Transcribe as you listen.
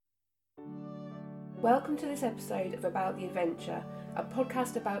Welcome to this episode of About the Adventure, a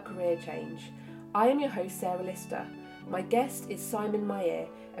podcast about career change. I am your host, Sarah Lister. My guest is Simon Mayer,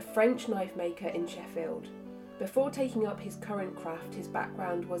 a French knife maker in Sheffield. Before taking up his current craft, his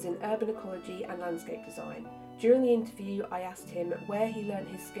background was in urban ecology and landscape design. During the interview, I asked him where he learnt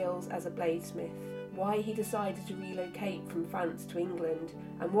his skills as a bladesmith, why he decided to relocate from France to England,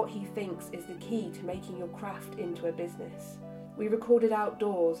 and what he thinks is the key to making your craft into a business. We recorded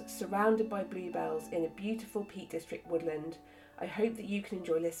outdoors, surrounded by bluebells in a beautiful Peak District woodland. I hope that you can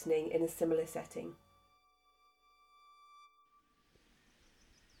enjoy listening in a similar setting.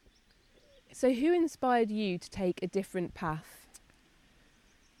 So who inspired you to take a different path?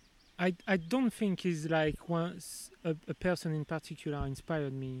 I don't think it's like a person in particular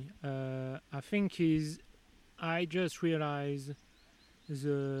inspired me. I think I just realized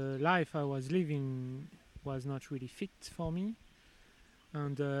the life I was living was not really fit for me,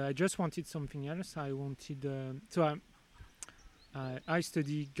 and I just wanted something else. I wanted I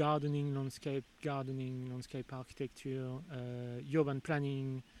study landscape architecture, urban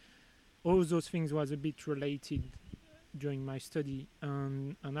planning. All those things was a bit related during my study,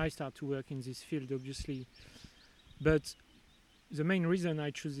 and I started to work in this field, obviously. But the main reason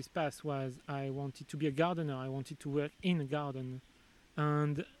I chose this path was I wanted to be a gardener. I wanted to work in a garden,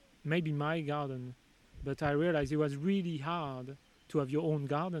 and maybe my garden. But I realized it was really hard to have your own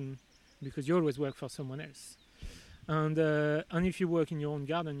garden because you always work for someone else. And if you work in your own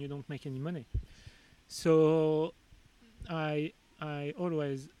garden, you don't make any money. So I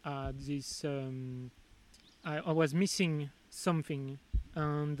always had this. I was missing something,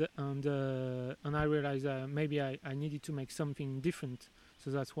 and I realized maybe I needed to make something different. So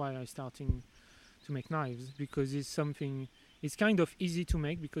that's why I started to make knives, because it's kind of easy to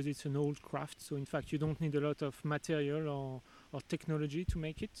make because it's an old craft. So in fact, you don't need a lot of material or technology to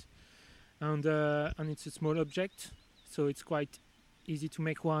make it, and it's a small object, so it's quite easy to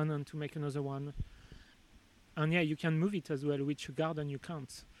make one and to make another one. And yeah, you can move it as well, which a garden you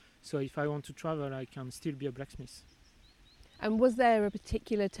can't. So if I want to travel, I can still be a blacksmith. And was there a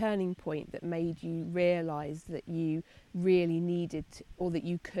particular turning point that made you realise that you really needed or that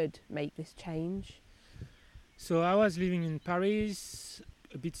you could make this change? So I was living in Paris,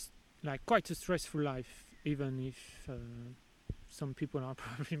 a bit like quite a stressful life, even if some people are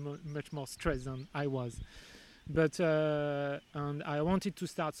probably much more stressed than I was. But and I wanted to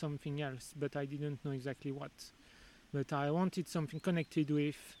start something else, but I didn't know exactly what. But I wanted something connected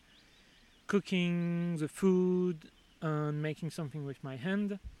with cooking the food and making something with my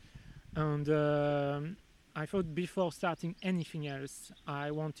hand. And I thought before starting anything else, I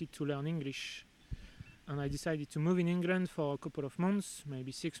wanted to learn English. And I decided to move in England for a couple of months,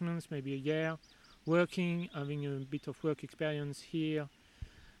 maybe 6 months, maybe a year, working, having a bit of work experience here,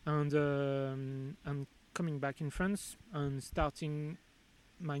 and coming back in France and starting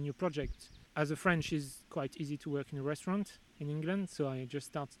my new project. As a French, it's quite easy to work in a restaurant in England, so I just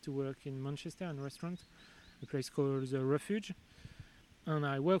started to work in Manchester in a restaurant, a place called The Refuge, and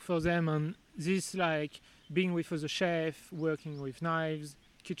I work for them. And this, like being with other chef, working with knives,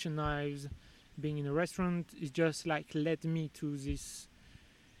 kitchen knives, being in a restaurant, is just like led me to this,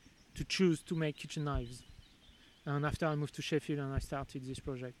 to choose to make kitchen knives. And after I moved to Sheffield, and I started this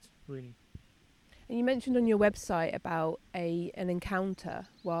project, really. And you mentioned on your website about an encounter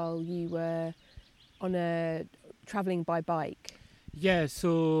while you were travelling by bike. Yeah,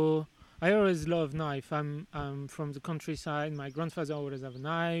 so I always love knife. I'm from the countryside. My grandfather always have a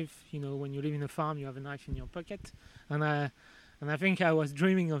knife. You know, when you live in a farm, you have a knife in your pocket. And I think I was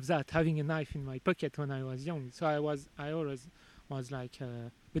dreaming of that, having a knife in my pocket when I was young. So I always was like,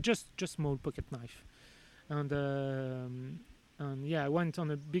 but just small pocket knife. And yeah, I went on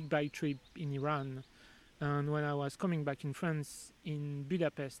a big bike trip in Iran. And when I was coming back in France, in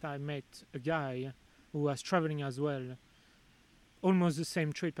Budapest, I met a guy who was traveling as well, almost the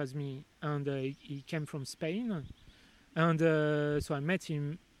same trip as me. And he came from Spain. And so I met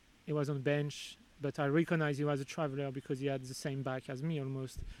him. He was on a bench, but I recognized he was a traveler because he had the same bike as me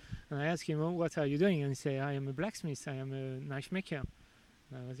almost. And I asked him, "Oh, what are you doing?" And he said, "I am a blacksmith. I am a knife maker."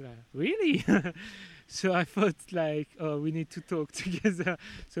 And I was like, "Really?" So I thought like, "Oh, we need to talk together."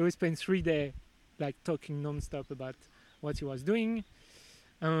 So we spent 3 days like talking non-stop about what he was doing.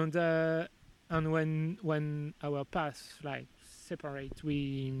 And when our paths like separated,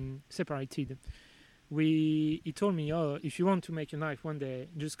 he told me, "Oh, if you want to make a knife one day,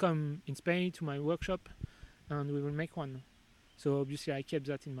 just come in Spain to my workshop and we will make one." So obviously I kept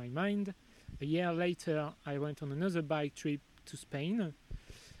that in my mind. A year later, I went on another bike trip to Spain,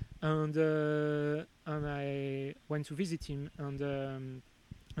 and I went to visit him, and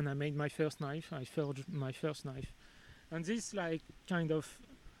and I made my first knife. I forged my first knife, and this like kind of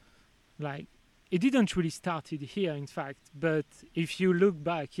like it didn't really started here, in fact. But if you look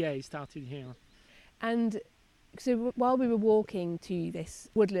back, yeah, it started here. And so while we were walking to this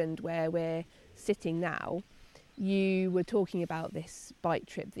woodland where we're sitting now, you were talking about this bike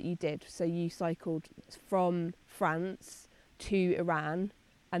trip that you did. So you cycled from France to Iran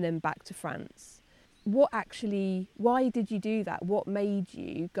and then back to France. Why did you do that? What made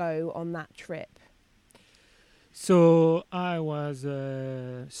you go on that trip? So I was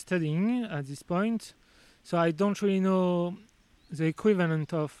studying at this point, so I don't really know the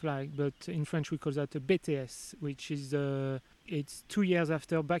equivalent of like, but in French we call that a BTS, which is it's 2 years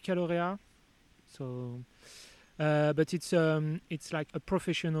after baccalaureate. So, but it's like a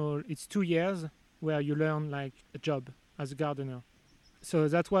professional. It's 2 years where you learn like a job as a gardener. So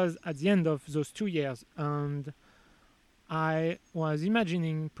that was at the end of those 2 years, and I was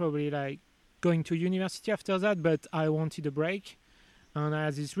imagining probably like going to university after that, but I wanted a break. And I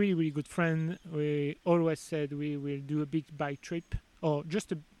had this really, really good friend. We always said we will do a big bike trip, or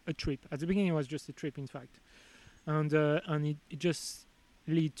just a trip. At the beginning, it was just a trip, in fact, and it just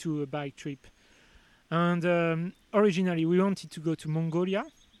lead to a bike trip. And originally, we wanted to go to Mongolia,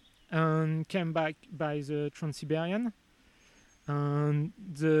 and came back by the Trans-Siberian. And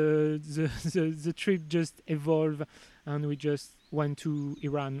the trip just evolved, and we just went to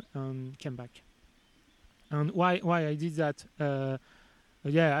Iran and came back. And why I did that?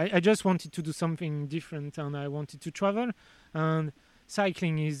 I just wanted to do something different, and I wanted to travel. And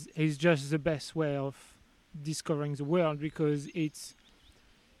cycling is just the best way of discovering the world, because it's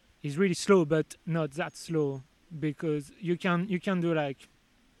really slow, but not that slow, because you can do like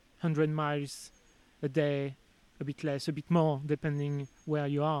 100 miles a day, a bit less, a bit more, depending where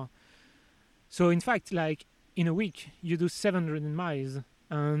you are. So in fact, like in a week, you do 700 miles,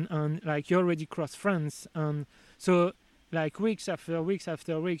 and like you already cross France. And so like weeks after weeks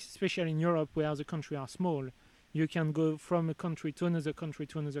after weeks, especially in Europe where the countries are small, you can go from a country to another country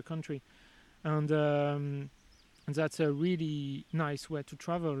to another country. And that's a really nice way to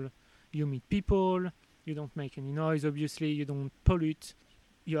travel. You meet people, you don't make any noise, obviously, you don't pollute.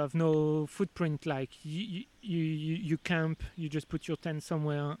 You have no footprint, like you camp, you just put your tent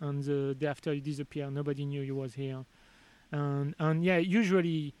somewhere, and the day after you disappear, nobody knew you was here. And yeah,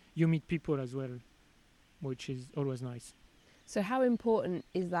 usually you meet people as well, which is always nice. So how important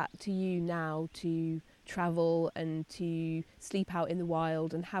is that to you now, to travel and to sleep out in the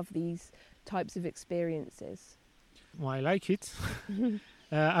wild and have these types of experiences? Well, I like it.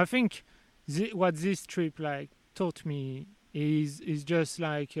 I think what this trip like taught me is just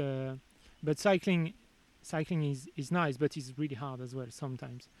like but cycling is nice, but it's really hard as well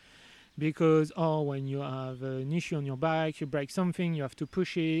sometimes, because when you have an issue on your bike, you break something, you have to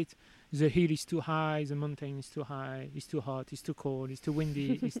push it, the hill is too high, the mountain is too high, it's too hot, it's too cold, it's too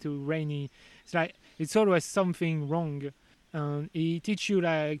windy, it's too rainy. It's like it's always something wrong, and it teaches you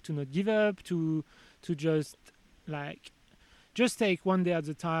like to not give up, to just like just take one day at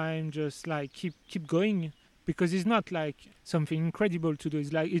a time, just like keep going, because it's not like something incredible to do.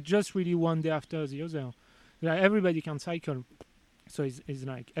 It's just really one day after the other. Like everybody can cycle, so it's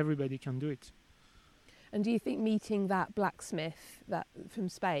like everybody can do it. And do you think meeting that blacksmith that from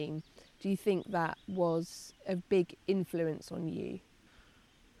Spain, do you think that was a big influence on you?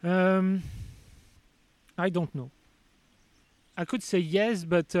 I don't know. I could say yes,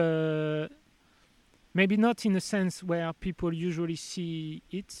 but maybe not in a sense where people usually see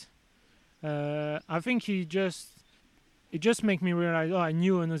it. I think it just made me realize, I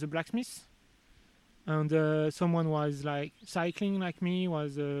knew another blacksmith, and someone was like cycling like me,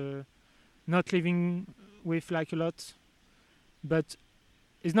 was not living with like a lot, but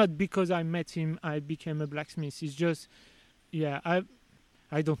it's not because I met him I became a blacksmith. It's just, yeah,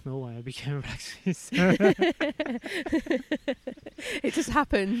 I don't know why I became a blacksmith. It just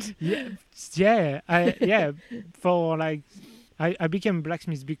happened. For like, I became a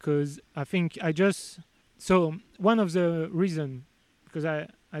blacksmith because I think so one of the reason, because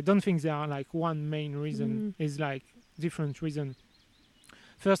I don't think there are like one main reason, is like different reason.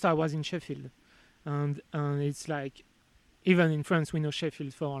 First, I was in Sheffield, and it's like, even in France we know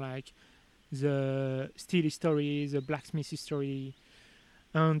Sheffield for like the steel history, the blacksmith history,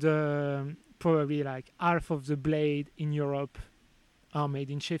 and probably like half of the blade in Europe are made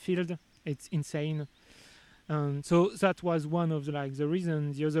in Sheffield. It's insane. And so that was one of the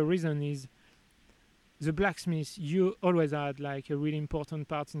reasons. The other reason is the blacksmith, you always had like a really important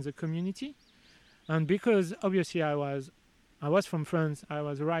part in the community. And because obviously I was from France, I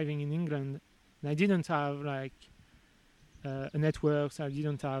was arriving in England, and I didn't have like a network, I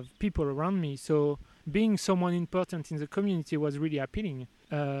didn't have people around me. So being someone important in the community was really appealing,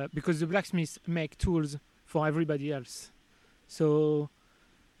 because the blacksmiths make tools for everybody else. So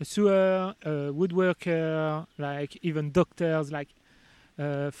a sewer, a woodworker, like even doctors, like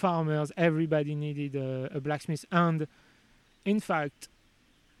farmers, everybody needed a blacksmith. And in fact,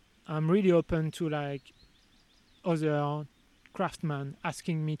 I'm really open to like other craftsmen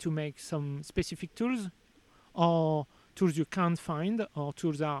asking me to make some specific tools, or tools you can't find, or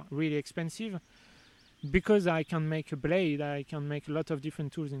tools are really expensive, because I can make a blade, I can make a lot of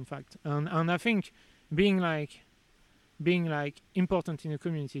different tools, in fact. And I think being like important in a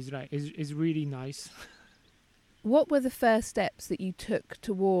community is really nice. What were the first steps that you took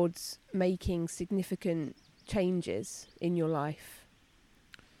towards making significant changes in your life?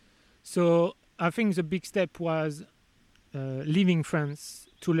 So I think the big step was leaving France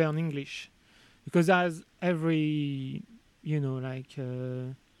to learn English, because as every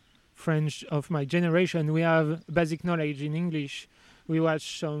French of my generation, we have basic knowledge in English. We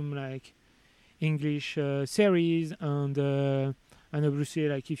watch some like English series, and obviously,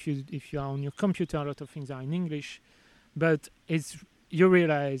 like if you are on your computer, a lot of things are in English. But you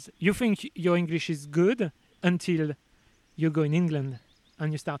realize, you think your English is good until you go in England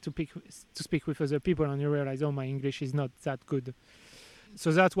and you start to speak with other people, and you realize, oh, my English is not that good.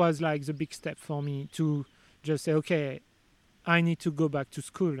 So that was like the big step for me, to just say, okay, I need to go back to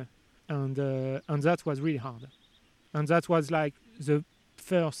school, and that was really hard, and that was like the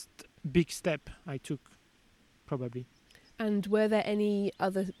first big step I took, probably. And were there any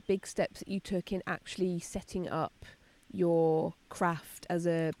other big steps that you took in actually setting up your craft as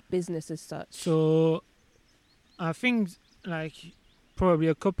a business as such? So I think like probably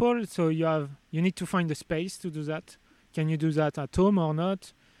a couple. So you need to find a space to do that. Can you do that at home or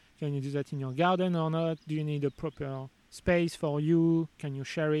not? Can you do that in your garden or not? Do you need a proper space for you? Can you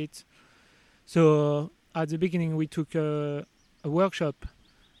share it? So at the beginning we took a workshop,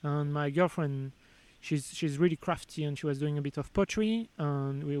 and my girlfriend, she's really crafty, and she was doing a bit of pottery,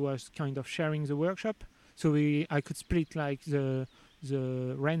 and we was kind of sharing the workshop. So I could split like the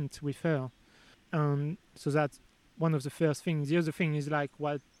rent with her, and so that's one of the first things. The other thing is like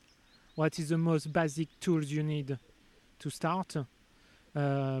what is the most basic tools you need to start,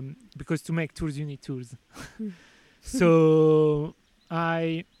 because to make tools you need tools. So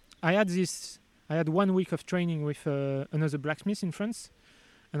I had 1 week of training with another blacksmith in France,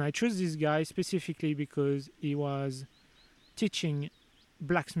 and I chose this guy specifically because he was teaching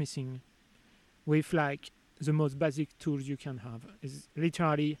blacksmithing with like the most basic tools you can have. It's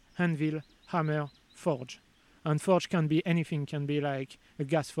literally anvil, hammer, forge. And forge can be anything, can be like a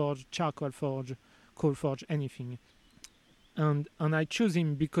gas forge, charcoal forge, coal forge, anything. And I chose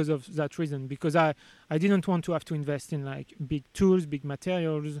him because of that reason, because I didn't want to have to invest in like big tools, big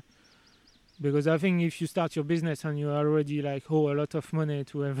materials, because I think if you start your business and you already like owe a lot of money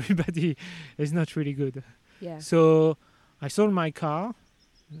to everybody, it's not really good. Yeah. So I sold my car.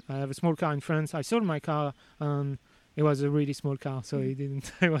 I have a small car in France. I sold my car, and it was a really small car, so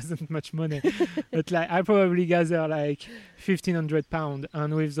it wasn't much money. But like I probably gathered like £1,500,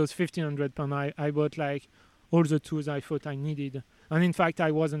 and with those £1,500, I bought like all the tools I thought I needed. And in fact,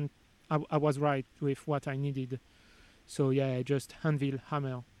 I was right with what I needed. So yeah, just anvil,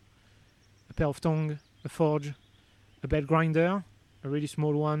 hammer, a pair of tongs, a forge, a belt grinder, a really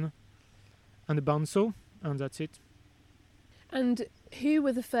small one, and a bandsaw, and that's it. And who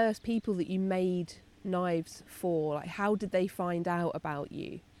were the first people that you made knives for? Like, how did they find out about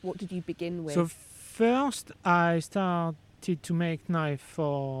you? What did you begin with? So first, I started to make knives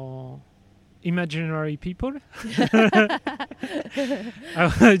for imaginary people. I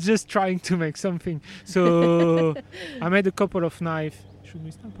was just trying to make something. So I made a couple of knives. Should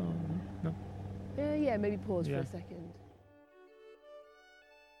we stop or no? Yeah, maybe pause for a second.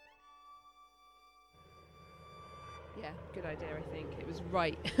 Yeah, good idea, I think. It was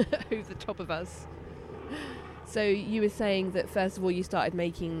right over the top of us. So you were saying that first of all you started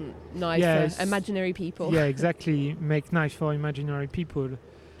making knives for imaginary people. Yeah, exactly. Make knives for imaginary people.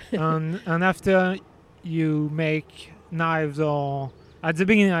 and after you make knives, or at the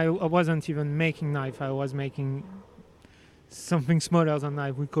beginning I wasn't even making knife, I was making something smaller than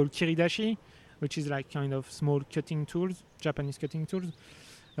knife we call kiridashi, which is like kind of small cutting tools, Japanese cutting tools,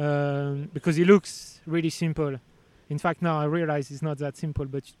 because it looks really simple. In fact, now I realize it's not that simple,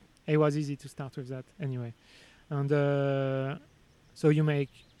 but it was easy to start with that anyway. And so you make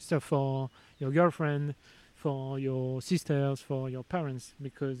stuff for your girlfriend, for your sisters, for your parents,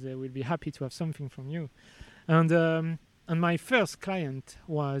 because they will be happy to have something from you. And my first client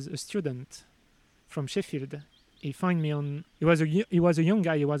was a student from Sheffield, he find me on. He was a young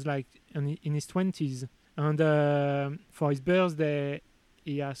guy. He was like in his 20s, and for his birthday,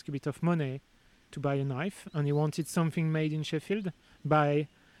 he asked a bit of money to buy a knife, and he wanted something made in Sheffield by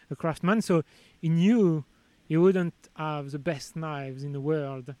a craftsman. So he knew he wouldn't have the best knives in the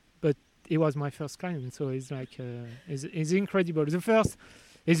world, but he was my first client. So it's like it's incredible. The first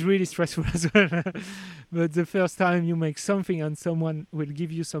is really stressful as well, but the first time you make something and someone will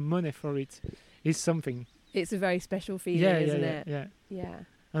give you some money for it is something. It's a very special feeling, isn't it? Yeah.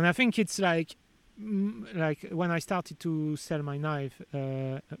 And I think it's like when I started to sell my knife,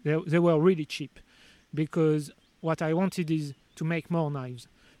 they were really cheap, because what I wanted is to make more knives.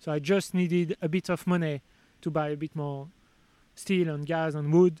 So I just needed a bit of money to buy a bit more steel and gas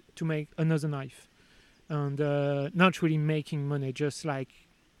and wood to make another knife, and not really making money, just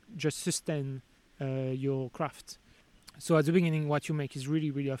sustain your craft. So at the beginning, what you make is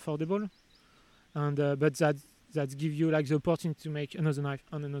really, really affordable, and but that give you like the opportunity to make another knife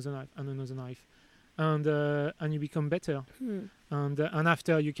and another knife and another knife, and you become better. And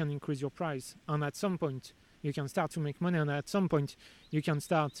after you can increase your price, and at some point you can start to make money, and at some point you can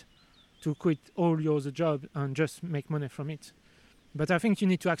start to quit all your other job and just make money from it. But I think you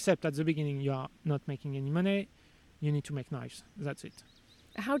need to accept at the beginning you are not making any money. You need to make knives. That's it.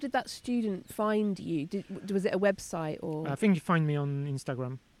 How did that student find you? Was it a website or? I think you find me on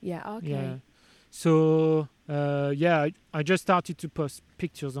Instagram. Yeah. Okay. Yeah. So I just started to post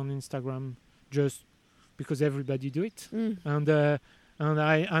pictures on Instagram just because everybody do it, and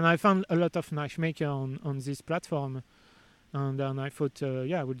I found a lot of knife maker on this platform, and I thought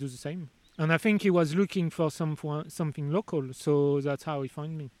I would do the same. And I think he was looking for something local, so that's how he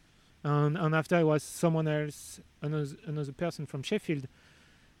found me. And after it was someone else, another person from Sheffield,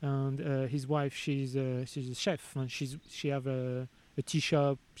 and his wife, she's a chef, and she have a tea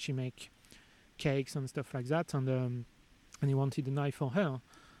shop. She make cakes and stuff like that, and he wanted a knife for her.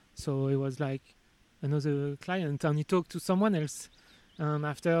 So it was like another client, and he talked to someone else. And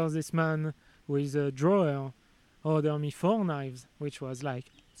after, this man with a drawer ordered me 4 knives, which was like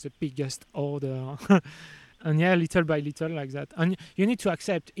the biggest order. And yeah, little by little like that. And you need to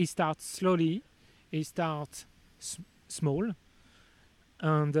accept he starts slowly, he starts small,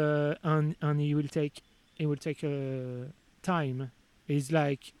 and he will take time. It's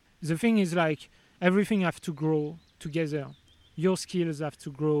like, the thing is like everything have to grow together. Your skills have to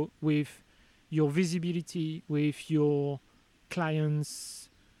grow with your visibility, with your clients,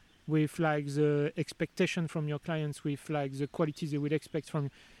 with like the expectation from your clients, with like the quality they will expect from you.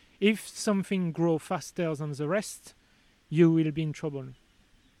 If something grow faster than the rest, you will be in trouble,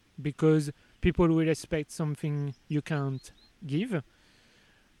 because people will expect something you can't give,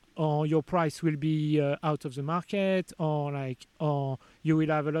 or your price will be out of the market, or you will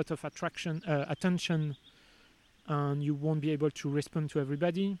have a lot of attention, and you won't be able to respond to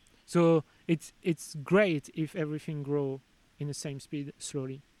everybody. So it's great if everything grow in the same speed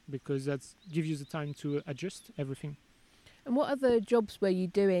slowly, because that gives you the time to adjust everything. And what other jobs were you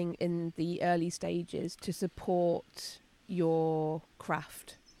doing in the early stages to support your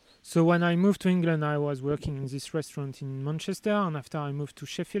craft? So when I moved to England, I was working in this restaurant in Manchester, and after I moved to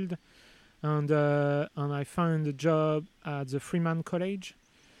Sheffield, and I found a job at the Freeman College,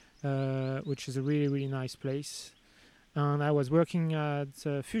 which is a really, really nice place. And I was working at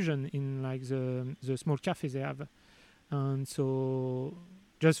Fusion in like the small cafe they have. And so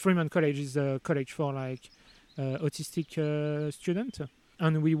just Freeman College is a college for like autistic students,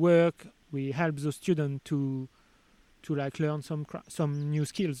 and we help those students to like learn some new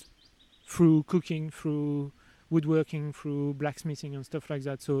skills through cooking, through woodworking, through blacksmithing and stuff like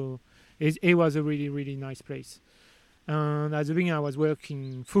that. So it was a really, really nice place. And at the beginning I was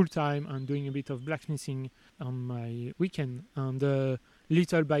working full time and doing a bit of blacksmithing on my weekend, and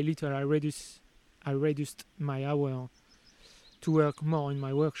little by little I reduced my hour to work more in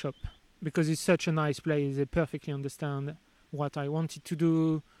my workshop, because it's such a nice place. They perfectly understand what I wanted to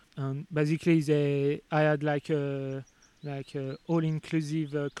do, and basically I had like a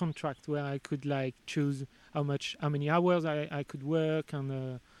all-inclusive contract where I could like choose how many hours I could work,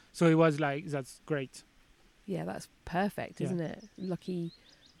 and so it was like, that's great. Yeah, that's perfect, isn't it? Lucky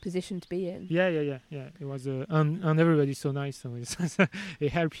position to be in. Yeah. It was, and everybody's so nice, so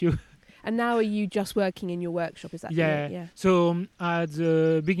it helps you. And now are you just working in your workshop? Is that yeah. So at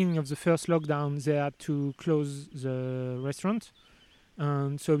the beginning of the first lockdown, they had to close the restaurant,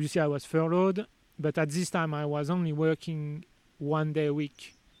 and so obviously I was furloughed. But at this time, I was only working 1 day a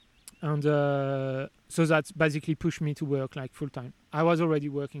week, and so that basically pushed me to work like full time. I was already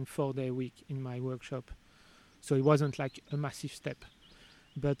working 4 days a week in my workshop, so it wasn't like a massive step.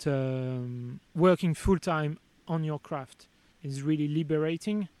 But working full time on your craft is really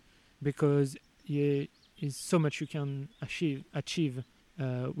liberating, because is so much you can achieve,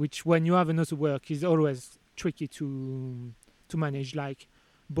 which when you have another work is always tricky to manage, like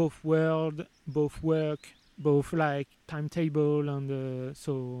both work, both like timetable, and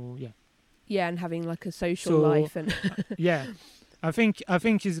so yeah. Yeah, and having like a social life and yeah, I think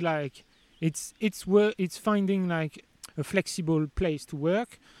it's like it's finding like a flexible place to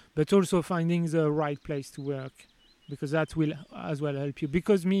work, but also finding the right place to work, because that will as well help you.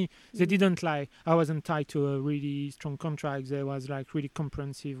 Because they didn't like, I wasn't tied to a really strong contract. They was like really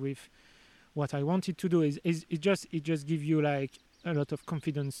comprehensive with what I wanted to do. It just give you like a lot of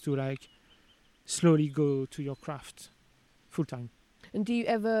confidence to like slowly go to your craft full time. And do you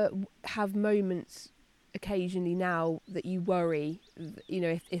ever have moments occasionally now that you worry,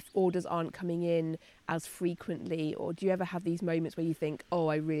 if orders aren't coming in as frequently, or do you ever have these moments where you think, oh,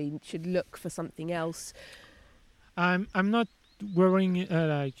 I really should look for something else? I'm not worrying,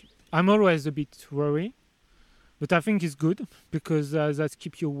 like I'm always a bit worried, but I think it's good, because that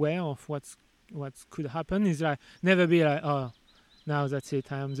keeps you aware of what could happen. Is like never be like, oh, now that's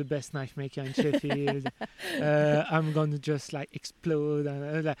it, I am the best knife maker in Sheffield. I'm gonna just like explode.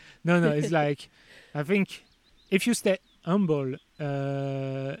 No, it's like, I think if you stay humble,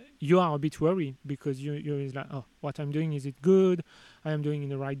 you are a bit worried, because you're like, oh, what I'm doing, is it good? I am doing in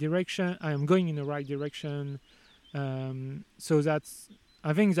the right direction. I am going in the right direction. So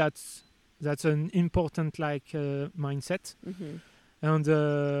I think that's an important like mindset. Mm-hmm.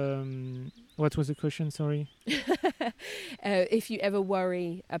 And what was the question? Sorry. If you ever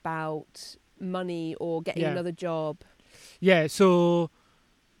worry about money or getting another job. Yeah. So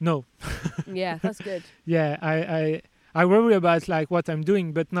no. Yeah, that's good. Yeah, I worry about like what I'm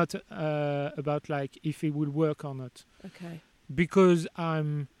doing, but not about like if it will work or not. Okay. Because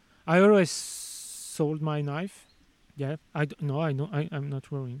I always sold my knife. Yeah. I'm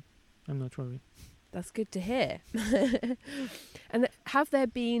not worrying. I'm not worried. That's good to hear. And have there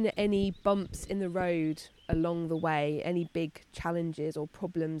been any bumps in the road along the way? Any big challenges or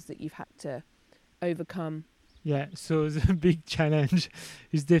problems that you've had to overcome? Yeah, so the big challenge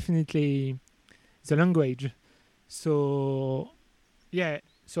is definitely the language. So, yeah,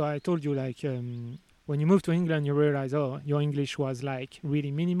 so I told you, like, when you move to England, you realize, oh, your English was, like,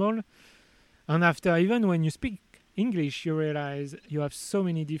 really minimal. And after, even when you speak English, you realize you have so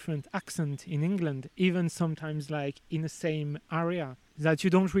many different accents in England, even sometimes like in the same area, that you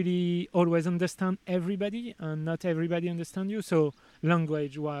don't really always understand everybody, and not everybody understand you. So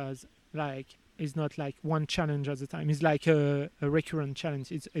language was like, is not like one challenge at the time. It's like a recurrent challenge.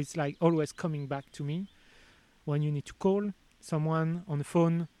 It's like always coming back to me when you need to call someone on the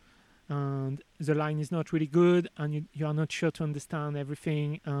phone and the line is not really good, and you are not sure to understand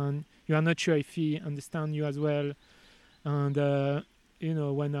everything, and you are not sure if he understands you as well. And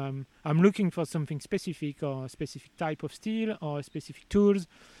when I'm looking for something specific, or a specific type of steel, or specific tools,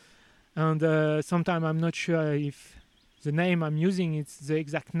 and sometimes I'm not sure if the name I'm using is the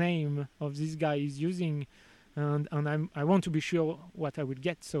exact name of this guy is using, and I want to be sure what I will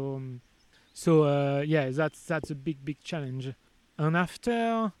get. So that's a big challenge. And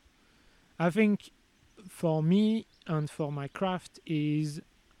after, I think for me and for my craft is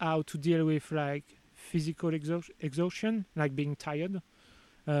how to deal with like physical exhaustion, like being tired,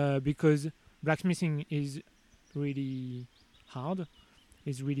 because blacksmithing is really hard,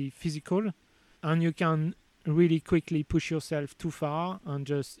 is really physical, and you can really quickly push yourself too far and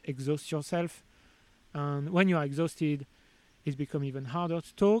just exhaust yourself. And when you are exhausted, it's become even harder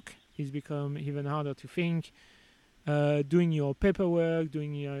to talk, it's become even harder to think. Doing your paperwork,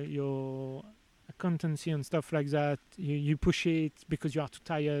 doing your accountancy and stuff like that, you push it because you are too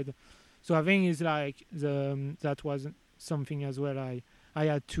tired. So I think it's like that was something as well I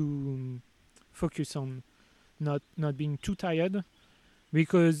had to focus on, not being too tired,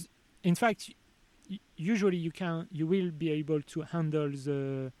 because in fact usually you will be able to handle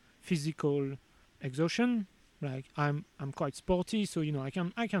the physical exhaustion. Like I'm quite sporty, so I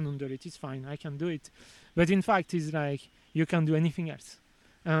can handle it. It's fine. I can do it. But in fact, it's like you can do anything else,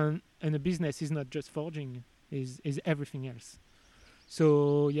 and a business is not just forging; is everything else.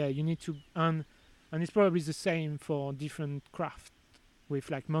 So yeah, you need to, and it's probably the same for different craft with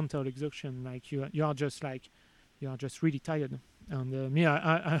like mental exhaustion. Like you are just really tired. And me,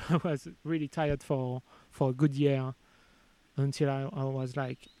 I was really tired for a good year, until I was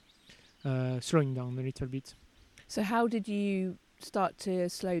like slowing down a little bit. So how did you start to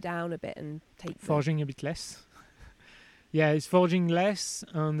slow down a bit and take forging a bit less? Yeah, it's forging less,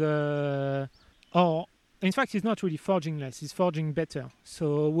 and or in fact, it's not really forging less, it's forging better.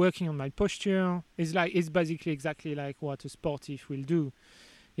 So working on my posture is it's basically exactly like what a sportif will do.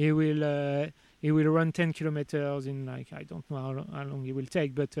 He will run 10 kilometers in I don't know how long it will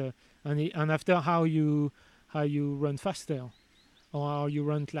take, but and after how you run faster or how you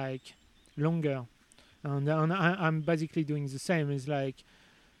run longer, and I'm basically doing the same. It's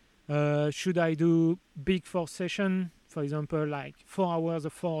should I do big force session, for example, 4 hours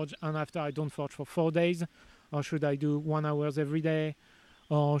of forge, and after I don't forge for 4 days, or should I do 1 hour every day,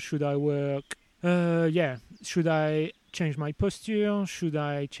 or should I work? Should I change my posture? Should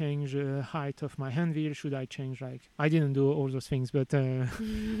I change the height of my hand wheel? Should I change I didn't do all those things, but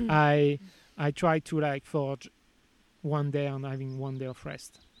I tried to forge one day and having 1 day of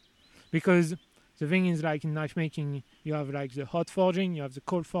rest, because the thing is in knife making you have the hot forging, you have the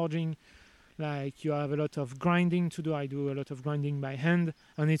cold forging, you have a lot of grinding to do. I do a lot of grinding by hand,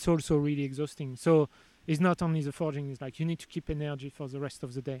 and it's also really exhausting. So it's not only the forging, it's you need to keep energy for the rest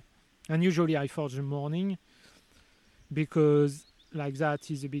of the day. And usually I forge the morning because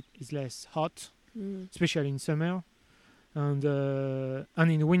that is less hot, especially in summer, and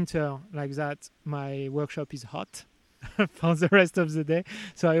in winter that my workshop is hot for the rest of the day.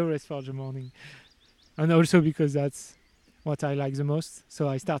 So I always forge the morning, and also because that's what I like the most. So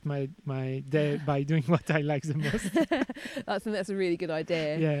I start my day by doing what I like the most. That's a really good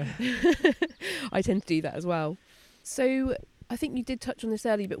idea. Yeah. I tend to do that as well. So I think you did touch on this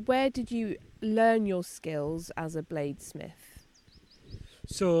earlier, but where did you learn your skills as a bladesmith?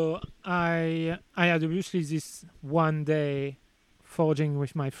 So I had obviously this 1 day forging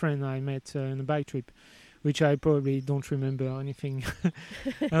with my friend I met on a bike trip, which I probably don't remember anything.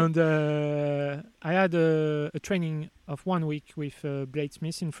 And I had a training of 1 week with a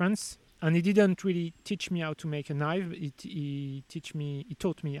bladesmith in France, and he didn't really teach me how to make a knife. He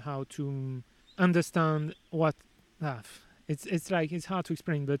taught me how to understand what. It's hard to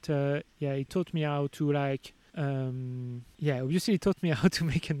explain, but he taught me how to obviously he taught me how to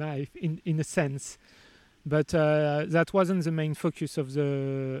make a knife in a sense, but that wasn't the main focus of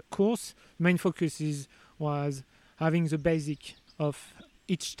the course. The main focus was having the basic of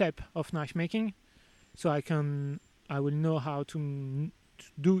each step of knife making, so I will know how to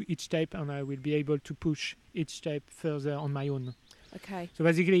do each step, and I will be able to push each step further on my own. Okay. So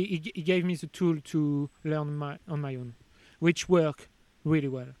basically he gave me the tool to learn on my own, which worked really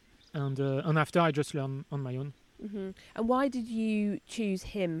well. And after I just learned on my own. Mm-hmm. And why did you choose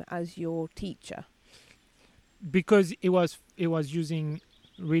him as your teacher? Because it was using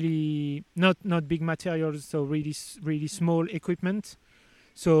really not big materials, so really small equipment.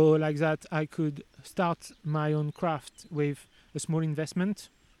 So that I could start my own craft with a small investment,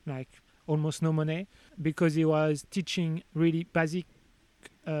 almost no money, because he was teaching really basic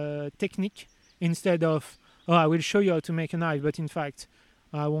technique instead of I will show you how to make a knife, but in fact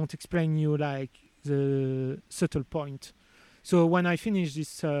I won't explain you the subtle point. So when I finished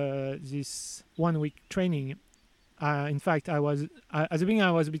this 1 week training, in fact at the beginning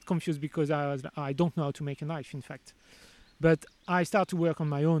I was a bit confused because I don't know how to make a knife, in fact. But I started to work on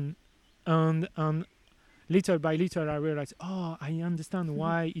my own, and little by little I realized, I understand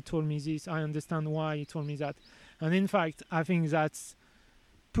why he told me this, I understand why he told me that. And in fact I think that's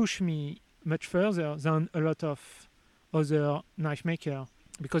pushed me much further than a lot of other knife makers,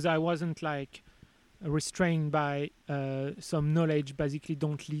 because I wasn't restrained by some knowledge basically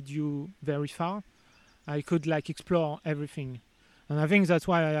don't lead you very far. I could explore everything, and I think that's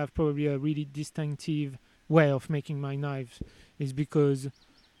why I have probably a really distinctive way of making my knives, is because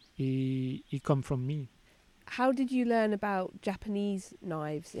he come from me. How did you learn about Japanese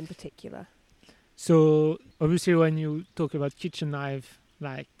knives in particular? So obviously when you talk about kitchen knife,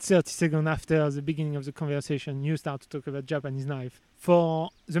 30 seconds after the beginning of the conversation, you start to talk about Japanese knife. For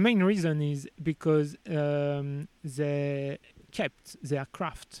the main reason is because they kept their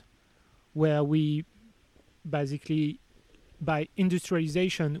craft, where we basically, by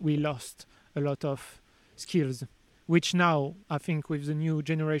industrialization, we lost a lot of skills, which now I think with the new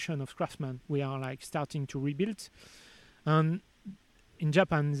generation of craftsmen we are starting to rebuild. And in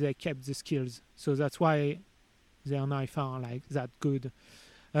Japan they kept the skills, so that's why their knives are that good.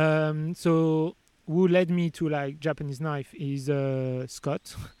 So who led me to Japanese knife is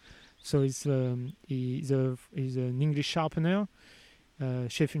Scott. So he's an English sharpener,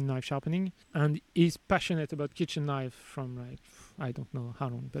 Sheffield knife sharpening, and he's passionate about kitchen knife from I don't know how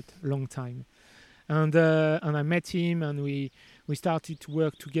long, but a long time. And I met him, and we started to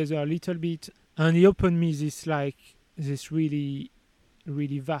work together a little bit, and he opened me this really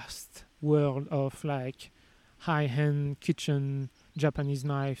really vast world of high-end kitchen Japanese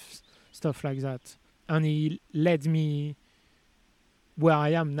knives, stuff like that. and he led me where I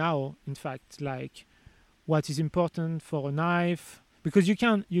am now. In fact, like what is important for a knife, because you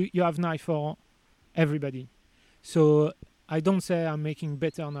have knife for everybody. So I don't say I'm making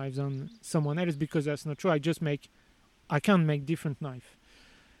better knives than someone else, because that's not true. I can make different knife,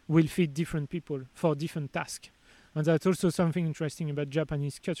 will fit different people for different tasks. And that's also something interesting about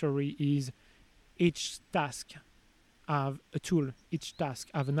Japanese cutlery, is each task have a tool, each task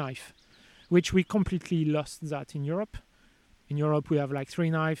have a knife, which we completely lost that in Europe. In Europe, we have like 3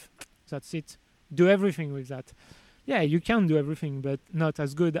 knives, that's it. Do everything with that. Yeah, you can do everything, but not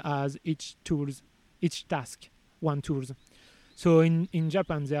as good as each task, one tools. So in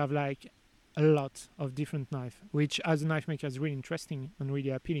Japan, they have like a lot of different knives, which as a knife maker is really interesting and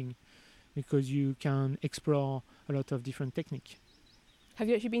really appealing, because you can explore a lot of different technique. Have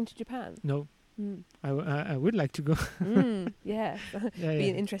you actually been to Japan? No. I would like to go. Yeah. Yeah, Be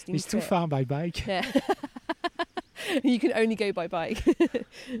an interesting It's trip. too far by bike. Yeah. You can only go by bike.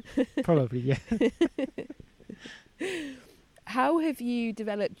 Probably, yeah. How have you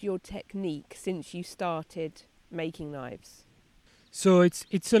developed your technique since you started making knives? So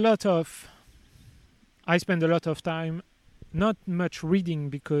it's a lot of. I spend a lot of time, not much reading,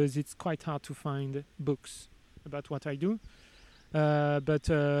 because it's quite hard to find books about what I do, but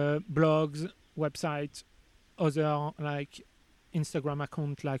blogs, websites, other like Instagram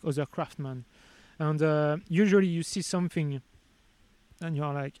account, like other craftsmen, and usually you see something, and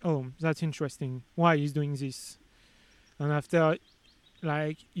you're like, oh, that's interesting. Why he's doing this? And after,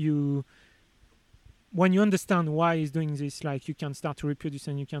 like when you understand why he's doing this, like you can start to reproduce,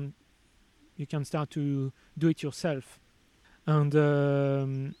 and you can start to do it yourself. And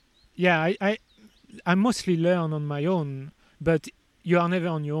yeah, I mostly learn on my own, but you are never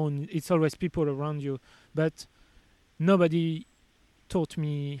on your own. It's always people around you, but nobody taught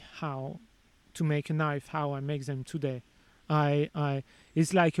me how to make a knife, how I make them today.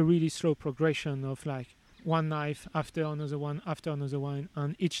 It's like a really slow progression of like one knife after another one,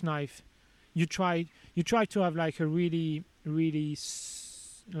 and each knife you try to have like a really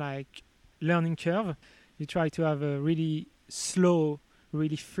like learning curve. You try to have a really slow,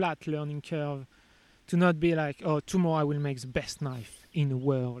 really flat learning curve, to not be like, oh, tomorrow I will make the best knife in the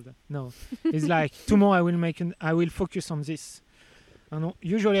world. No, it's like tomorrow I will focus on this. And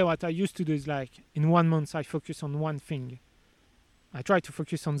usually what I used to do is like in 1 month I focus on one thing. I try to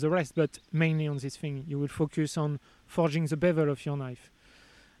focus on the rest, but mainly on this thing. You will focus on forging the bevel of your knife,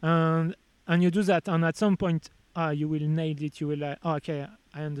 and you do that, and at some point you will nail it. You will like, oh, okay,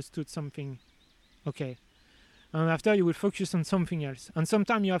 I understood something. Okay, and after you will focus on something else. And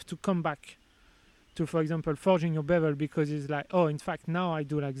sometimes you have to come back to, for example, forging your bevel, because it's like, oh, in fact, now I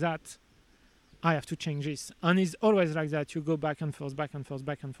do like that. I have to change this. And it's always like that. You go back and forth, back and forth,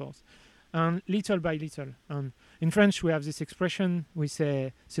 back and forth. And little by little. And in French, we have this expression. We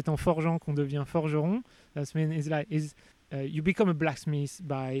say, c'est en forgeant qu'on devient forgeron. That means you become a blacksmith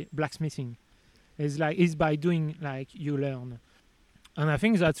by blacksmithing. It's by doing, like, you learn. And I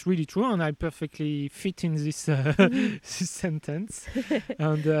think that's really true, and I perfectly fit in this, this sentence.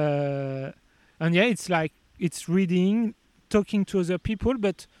 And yeah, it's like, it's reading, talking to other people,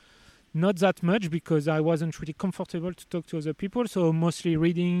 but not that much, because I wasn't really comfortable to talk to other people. So mostly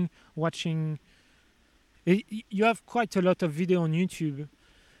reading, watching. You have quite a lot of video on YouTube,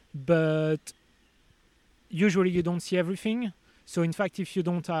 but usually you don't see everything. So in fact, if you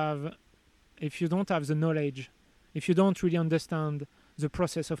don't have the knowledge, if you don't really understand the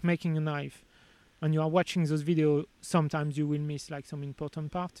process of making a knife, and you are watching those videos, sometimes you will miss like some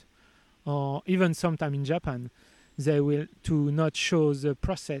important part. Or even sometime in Japan, they will, to not show the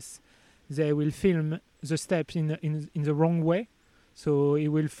process, they will film the steps in the wrong way. So he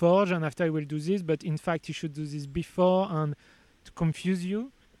will forge, and after he will do this, but in fact he should do this before, and to confuse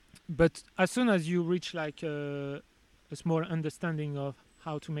you. But as soon as you reach like a small understanding of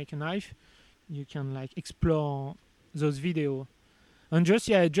how to make a knife, you can like explore those videos. And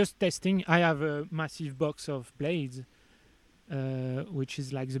just testing. I have a massive box of blades, which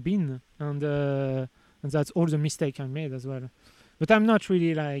is like the bin, and that's all the mistake I made as well. But I'm not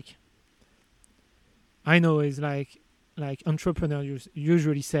really like, I know it's like entrepreneurs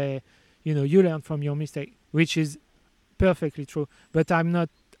usually say, you learn from your mistake, which is perfectly true. But I'm not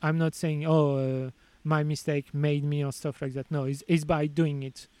saying, my mistake made me or stuff like that. No, it's by doing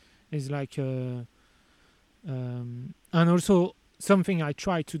it. It's like, and also something I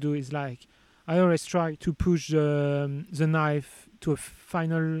try to do is like, I always try to push the knife to a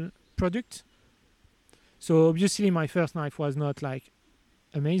final product. So obviously my first knife was not like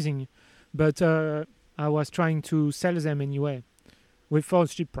amazing, but I was trying to sell them anyway with for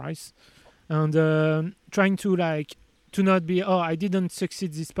cheap price. and trying to like to not be, oh, I didn't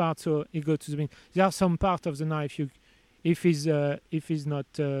succeed this part, so it go to the bin. There are some part of the knife if is not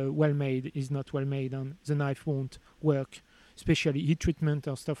well made, is not well made, and the knife won't work, especially heat treatment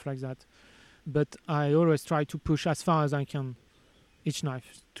or stuff like that. But I always try to push as far as I can each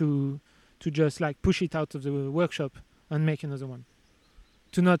knife to just like push it out of the workshop and make another one.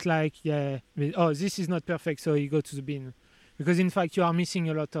 To not like, oh, this is not perfect, so you go to the bin. Because in fact, you are missing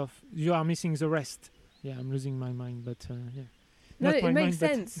the rest. Yeah, I'm losing my mind, but yeah. No, it makes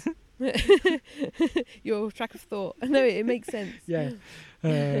sense. Your track of thought. No, it makes sense. Yeah.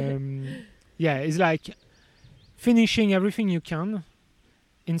 Yeah, it's like finishing everything you can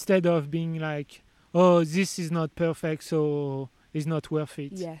instead of being like, oh, this is not perfect, so it's not worth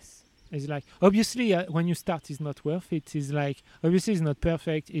it. Yes. It's like, obviously, when you start, it's not worth it. It's like, obviously, it's not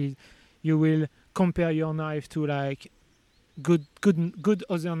perfect. You will compare your knife to like good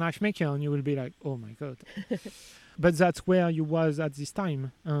other knife maker, and you will be like, oh my god. But that's where you was at this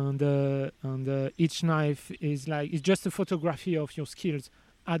time, and each knife is like, it's just a photography of your skills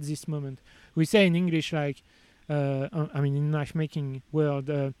at this moment. We say in English like, I mean in knife making world,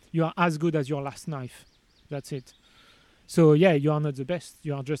 you are as good as your last knife. That's it. So yeah, you are not the best.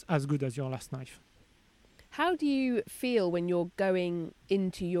 You are just as good as your last knife. How do you feel when you're going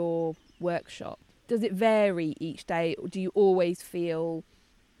into your workshop? Does it vary each day, or do you always feel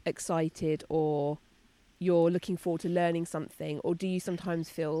excited, or you're looking forward to learning something, or do you sometimes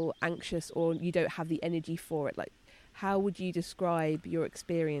feel anxious, or you don't have the energy for it? Like, how would you describe your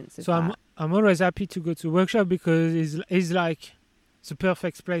experience of that? I'm always happy to go to workshop because it's like the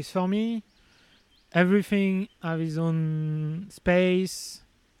perfect place for me. Everything has its own space.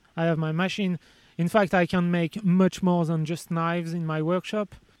 I have my machine. In fact, I can make much more than just knives in my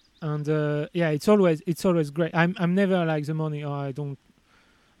workshop. And yeah, it's always great. I'm never like the morning, oh, I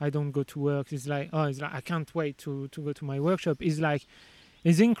don't go to work. It's like I can't wait to go to my workshop.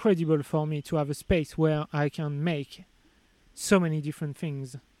 It's incredible for me to have a space where I can make so many different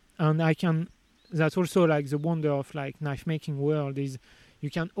things. And that's also like the wonder of like knife making world is you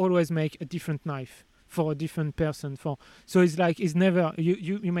can always make a different knife for a different person. So it's like, it's never,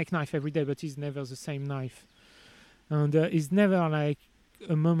 you make knife every day, but it's never the same knife. And it's never like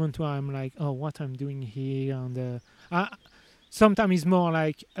a moment where I'm like, oh, what I'm doing here. And sometimes it's more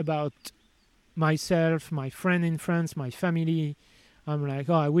like about myself, my friend in France, my family. I'm like,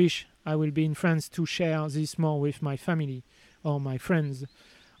 oh, I wish I will be in France to share this more with my family or my friends.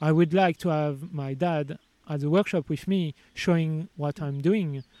 I would like to have my dad at the workshop with me showing what I'm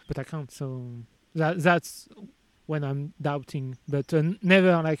doing, but I can't. So that's when I'm doubting, but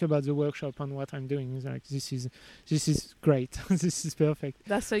never like about the workshop and what I'm doing. It's like, this is great. This is perfect.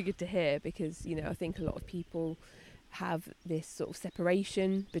 That's so good to hear, because, you know, I think a lot of people have this sort of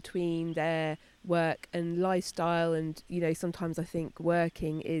separation between their work and lifestyle, and, you know, sometimes I think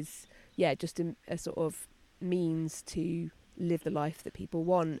working is just a sort of means to live the life that people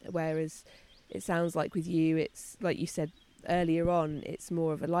want, whereas it sounds like with you, it's like you said earlier on, it's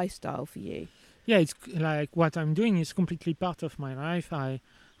more of a lifestyle for you. Yeah, it's like what I'm doing is completely part of my life. I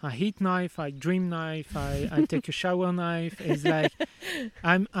eat knife, I dream knife, I take a shower knife. It's like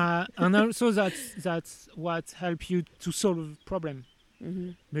and also that's what helps you to solve problem.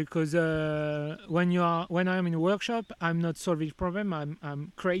 Mm-hmm. Because when I'm in a workshop, I'm not solving problem.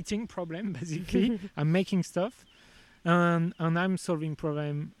 I'm creating problem basically. I'm making stuff, and I'm solving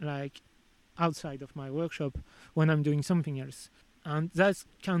problem like outside of my workshop when I'm doing something else, and that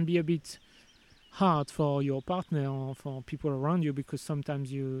can be a bit hard for your partner or for people around you, because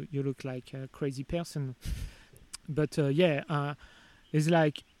sometimes you look like a crazy person. But it's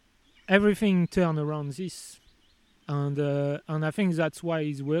like everything turn around this, and I think that's why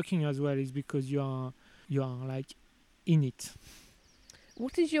it's working as well, is because you are like in it.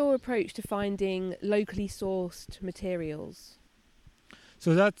 What is your approach to finding locally sourced materials?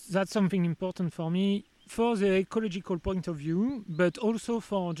 So that's something important for me, for the ecological point of view, but also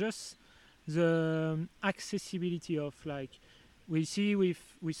for just the accessibility of, like, we saw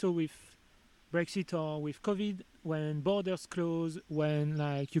with Brexit or with COVID, when borders close, when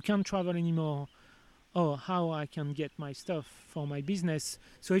like you can't travel anymore, how I can get my stuff for my business.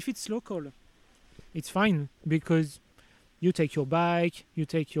 So if it's local, it's fine, because you take your bike, you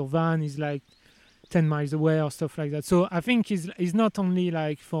take your van, is like 10 miles away or stuff like that. So I think it's not only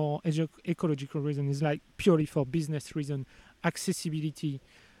like for ecological reason, it's like purely for business reason, accessibility,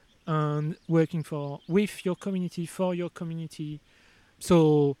 and working with your community, for your community.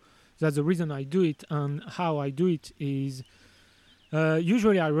 So that's the reason I do it. And how I do it is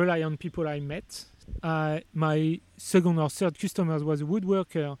usually I rely on people I met. My second or third customers was a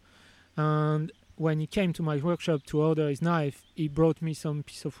woodworker, And when he came to my workshop to order his knife, he brought me some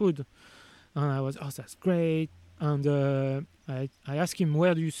piece of wood, and I was, oh, that's great. And I asked him,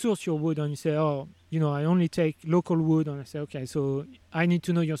 where do you source your wood? And he said, oh, I only take local wood. And I said, okay, so I need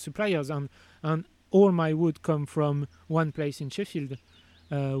to know your suppliers. And all my wood come from one place in Sheffield.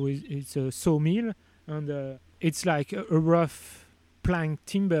 It's a sawmill, and it's like a rough plank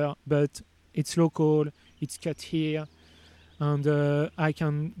timber, but it's local, it's cut here. And I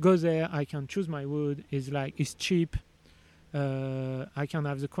can go there, I can choose my wood. It's cheap. I can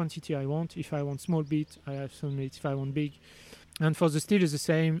have the quantity I want. If I want small bit, I have some bit. If I want big, and for the steel is the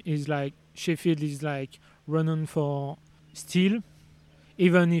same. Is like Sheffield is like renowned for steel,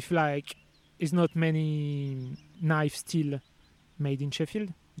 even if like it's not many knife steel made in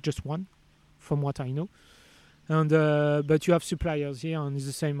Sheffield. Just one, from what I know. And but you have suppliers here, and it's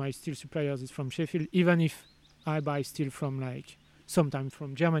the same. My steel suppliers is from Sheffield, even if I buy steel from like sometimes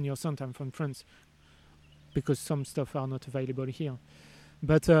from Germany or sometimes from France, because some stuff are not available here.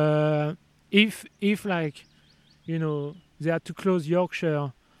 But if like they had to close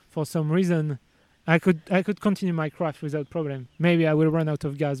Yorkshire for some reason, I could continue my craft without problem. Maybe I will run out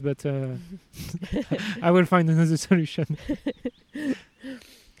of gas, but I will find another solution.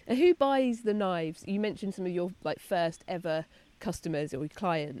 Who buys the knives? You mentioned some of your like first ever customers or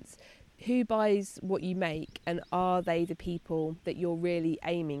clients. Who buys what you make, and are they the people that you're really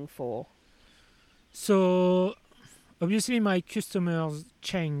aiming for? So obviously my customers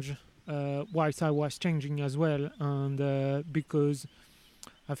change whilst I was changing as well, and because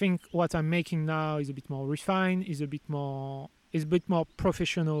I think what I'm making now is a bit more refined, is a bit more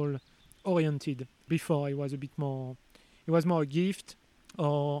professional oriented. Before it was more a gift,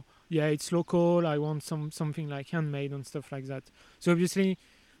 or it's local, I want something like handmade and stuff like that. So obviously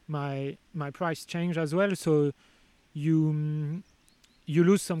my price changed as well, so you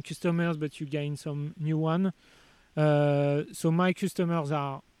lose some customers but you gain some new one. So my customers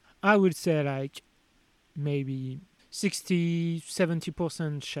are, I would say, like maybe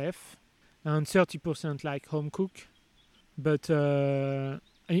 60-70% chef and 30% like home cook, but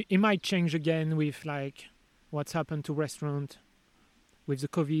it might change again with like what's happened to restaurant with the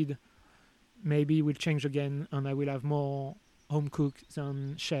COVID. Maybe it will change again and I will have more home cook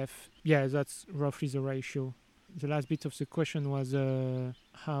than chef. Yeah, that's roughly the ratio. The last bit of the question was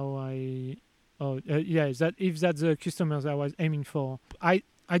how I... if that's the customers I was aiming for. I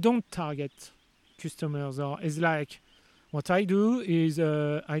don't target customers, or it's like what I do is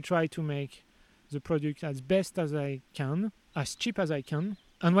I try to make the product as best as I can, as cheap as I can.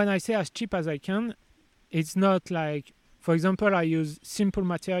 And when I say as cheap as I can, it's not like, for example, I use simple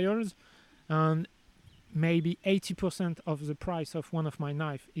materials, and maybe 80% of the price of one of my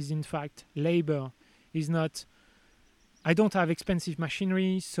knives is in fact labor. Is not... I don't have expensive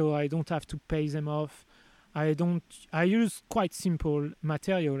machinery, so I don't have to pay them off. I use quite simple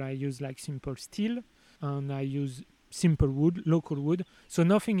material. I use like simple steel, and I use simple wood, local wood. So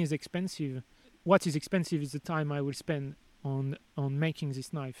nothing is expensive. What is expensive is the time I will spend on making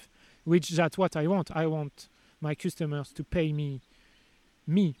this knife, which that's what I want. I want my customers to pay me,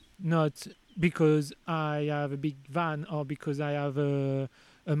 not because I have a big van, or because I have a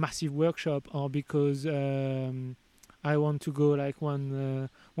massive workshop, or because I want to go like one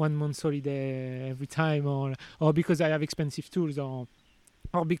month holiday every time, or because I have expensive tools, or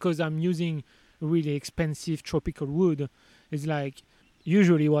because I'm using really expensive tropical wood. It's like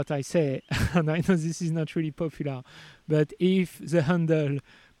usually what I say, and I know this is not really popular, but if the handle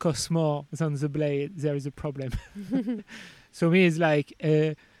costs more than the blade, there is a problem. So me, it's like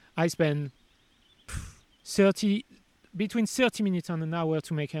I spend between 30 minutes and an hour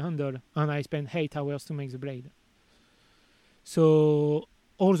to make a handle, and I spend 8 hours to make the blade. So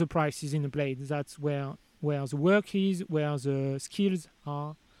all the price is in the blade. That's where the work is, where the skills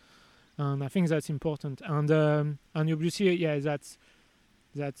are, and I think that's important. And obviously,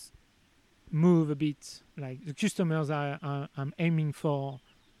 that's move a bit. Like the customers I'm aiming for,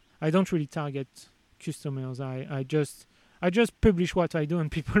 I don't really target customers. I just publish what I do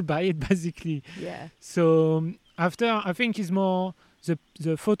and people buy it, basically. Yeah. So after, I think it's more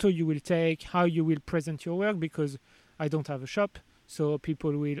the photo you will take, how you will present your work, because I don't have a shop, so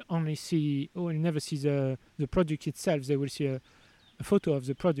people will only see, or never see the product itself. They will see a photo of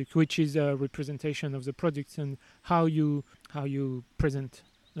the product, which is a representation of the product and how you present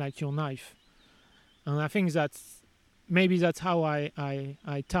like your knife. And I think that's how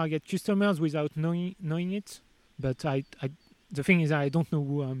I target customers without knowing it. But the thing is, I don't know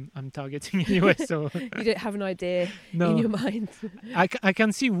who I'm targeting anyway. So you don't have an idea no. in your mind. I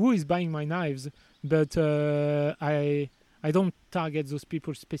can see who is buying my knives, but I I don't target those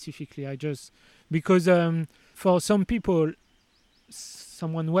people specifically. I just because for some people,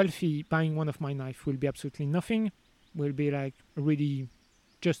 someone wealthy buying one of my knife will be absolutely nothing. Will be like really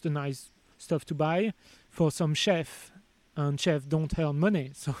just a nice stuff to buy. For some chef, and chef don't earn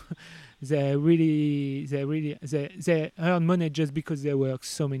money, so they earn money just because they work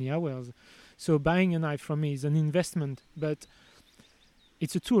so many hours. So buying a knife from me is an investment, but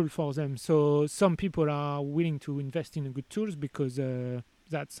it's a tool for them. So some people are willing to invest in good tools because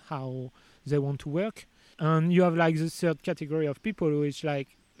that's how they want to work. And you have like the third category of people which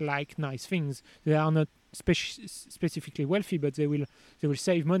like nice things. They are not specifically wealthy, but they will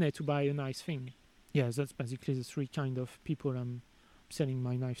save money to buy a nice thing. Yeah, that's basically the three kind of people I'm selling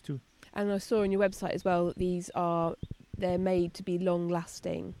my knife to. And I saw on your website as well, they're made to be long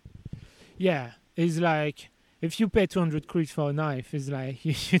lasting. Yeah, it's like if you pay 200 quid for a knife, it's like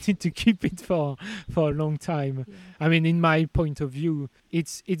you need to keep it for a long time. Yeah. I mean, in my point of view,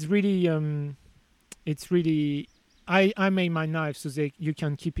 it's really I make my knife so that you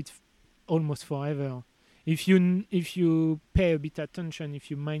can keep it almost forever. If you pay a bit attention,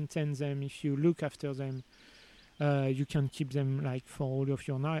 if you maintain them, if you look after them, you can keep them like for all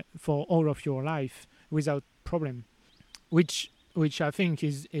of your life without problem. Which I think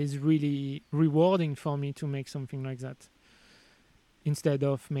is really rewarding for me to make something like that. Instead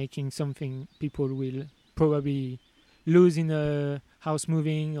of making something people will probably lose in a house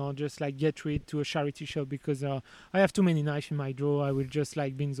moving or just like get rid to a charity shop because I have too many knives in my drawer. I will just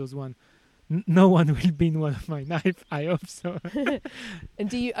like bin those one. No one will bin one of my knives. I hope so. And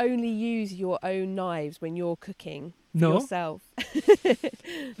do you only use your own knives when you're cooking yourself?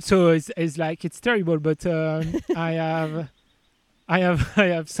 So it's like it's terrible, but I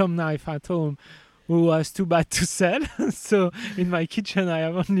have some knife at home who was too bad to sell. So in my kitchen I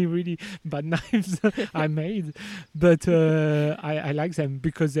have only really bad knives I made, but I like them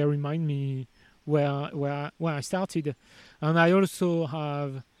because they remind me where I started. And I also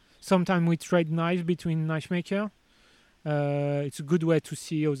have sometimes we trade knives between knife maker. It's a good way to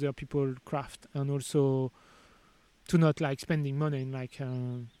see other people craft and also to not like spending money in like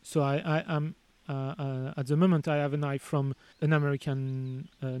so I'm at the moment I have a knife from an American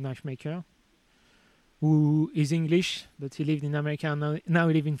knife maker who is English, but he lived in America and now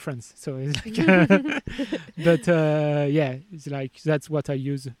he lives in France. So it's like but yeah, it's like that's what I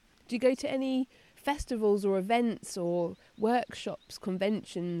use. Do you go to any festivals or events or workshops,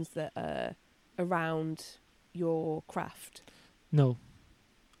 conventions that are around your craft? No.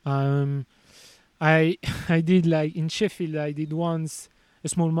 I did like in Sheffield I did once a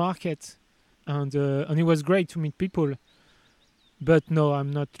small market and it was great to meet people, but no,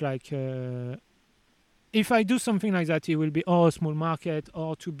 I'm not like if I do something like that it will be a small market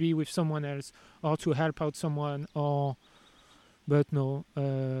or to be with someone else or to help out someone but no,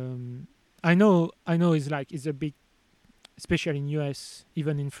 I know it's a big, especially in US,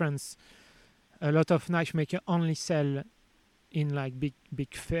 even in France, a lot of knife makers only sell in like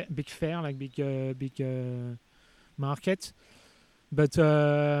big fair, like big market. But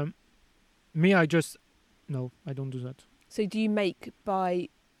me, I don't do that. So do you make by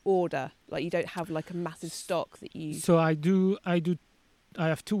order? Like you don't have like a massive stock that you... So I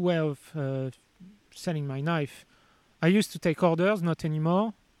have two ways of selling my knife. I used to take orders, not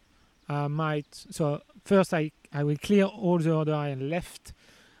anymore. So first I will clear all the order I left,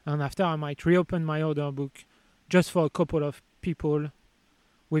 and after I might reopen my order book just for a couple of people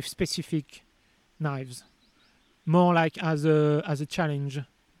with specific knives, more like as a challenge,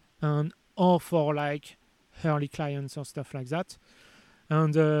 and or for like early clients or stuff like that.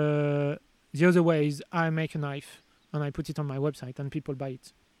 And the other way is I make a knife and I put it on my website and people buy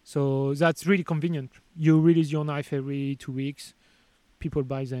it. So that's really convenient. You release your knife every 2 weeks. People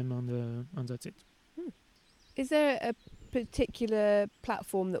buy them and that's it. Is there a particular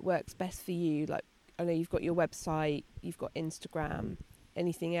platform that works best for you? Like, I know you've got your website, you've got Instagram,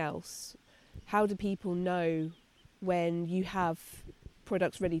 anything else? How do people know when you have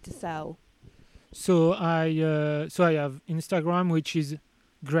products ready to sell? So I have Instagram, which is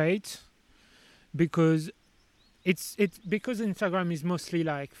great because because Instagram is mostly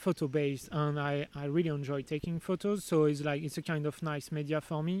like photo based and I really enjoy taking photos, so it's a kind of nice media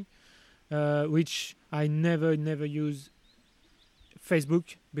for me, which I never use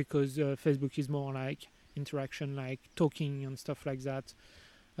Facebook because Facebook is more like interaction, like talking and stuff like that,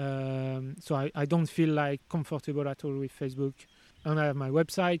 so I don't feel like comfortable at all with Facebook. And I have my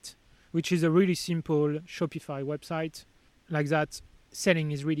website, which is a really simple Shopify website. Like that,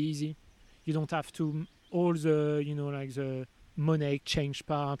 selling is really easy. You don't have to all the money exchange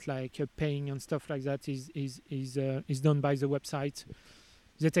part, like paying and stuff like that, is done by the website.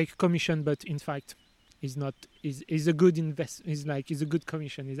 They take a commission, but in fact, is a good is a good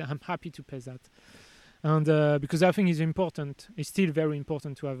commission. I'm happy to pay that, and because I think it's important. It's still very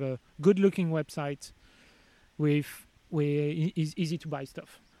important to have a good-looking website where it's easy to buy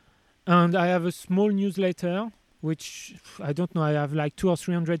stuff. And I have a small newsletter, which I don't know. I have like 200 or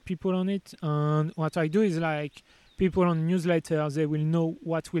 300 people on it, and what I do is like people on newsletter, they will know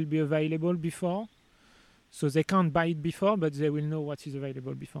what will be available before. So they can't buy it before, but they will know what is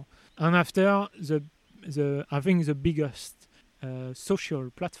available before. And after, I think the biggest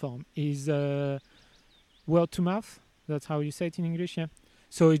social platform is word to mouth. That's how you say it in English, yeah?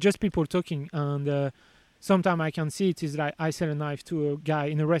 So it's just people talking, and sometimes I can see it is like I sell a knife to a guy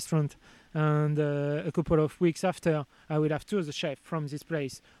in a restaurant, and a couple of weeks after, I will have two of the chefs from this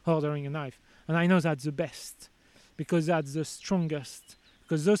place ordering a knife. And I know that's the best, because that's the strongest,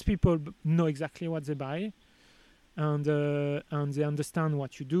 because those people know exactly what they buy, and they understand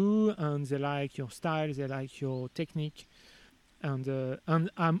what you do, and they like your style, they like your technique, and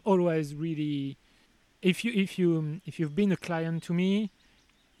I'm always really, if you've been a client to me,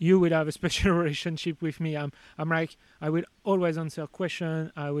 you will have a special relationship with me. I'm like, I will always answer a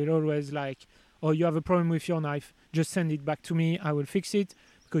question. I will always like, oh, you have a problem with your knife, just send it back to me. I will fix it,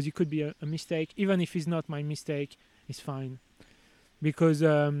 because it could be a mistake. Even if it's not my mistake, it's fine. Because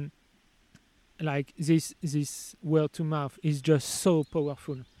like this word to mouth is just so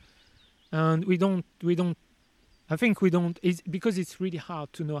powerful. And we don't, I think we don't, it's because it's really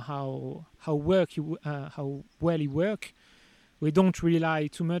hard to know how well you work. We don't rely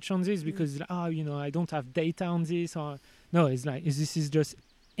too much on this, because I don't have data on this, or no, it's like this is just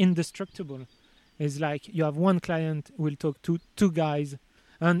indestructible. It's like you have one client will talk to two guys,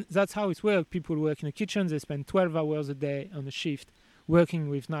 and that's how it works. People work in a kitchen, they spend 12 hours a day on a shift working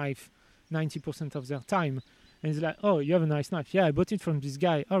with knife 90% of their time, and it's like, oh, you have a nice knife, yeah, I bought it from this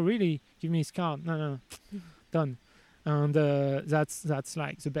guy. Oh really? Give me his card. No. Done. And that's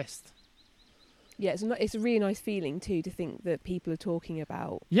like the best. Yeah, it's a really nice feeling too, to think that people are talking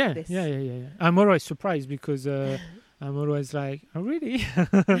about this. Yeah. I'm always surprised, because I'm always like, oh really?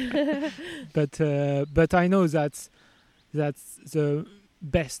 But I know that's the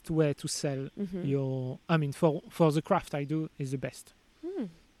best way to sell your. I mean, for the craft I do, is the best,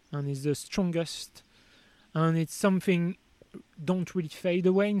 and it's the strongest, and it's something don't really fade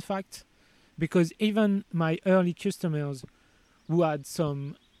away. In fact, because even my early customers, who had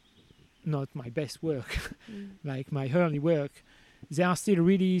some. Not my best work, like my early work, they are still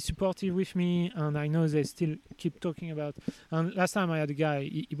really supportive with me, and I know they still keep talking about. And last time I had a guy,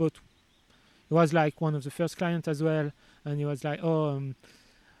 he bought, he was like one of the first clients as well, and he was like, I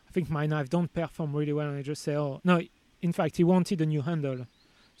think my knife don't perform really well, and I just say, oh no, in fact he wanted a new handle,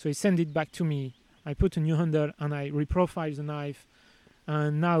 so he sent it back to me. I put a new handle and I reprofiled the knife,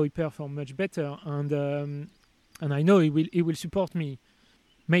 and now he performs much better, and I know he will support me.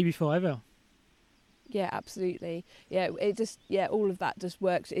 Maybe forever. Yeah, absolutely. Yeah, it just all of that just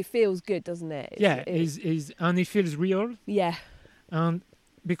works. It feels good, doesn't it? And it feels real. Yeah. And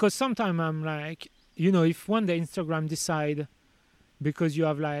because sometimes I'm like, if one day Instagram decide, because you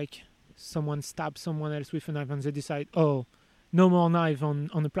have like someone stab someone else with a knife, and they decide, oh, no more knife on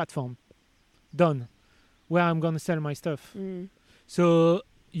the platform, done. Where I'm gonna sell my stuff. So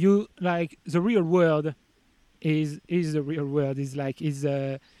you like the real world. Is the real world, is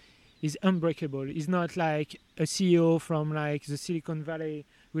unbreakable. It's not like a CEO from like the Silicon Valley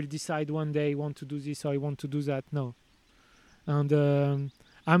will decide one day want to do this or I want to do that. No. And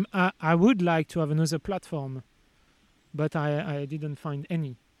I would like to have another platform, but I didn't find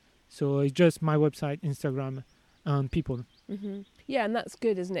any. So it's just my website, Instagram, and people. Yeah, and that's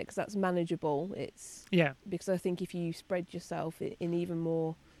good, isn't it? Because that's manageable. Because I think if you spread yourself in even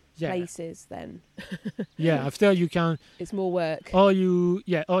more places, then after you can, it's more work, or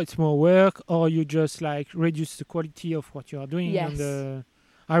it's more work, or you just like reduce the quality of what you are doing. And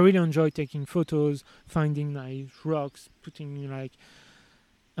I really enjoy taking photos, finding nice rocks, putting like,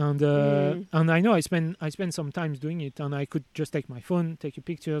 and I know I spend some time doing it, and I could just take my phone, take your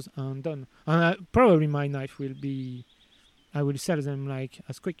pictures, and done. And probably my knife I will sell them like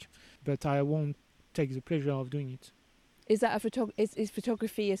as quick, but I won't take the pleasure of doing it. Is that is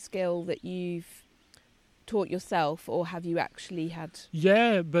photography a skill that you've taught yourself, or have you actually had?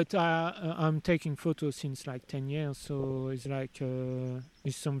 Yeah, but I'm taking photos since like 10 years, so it's like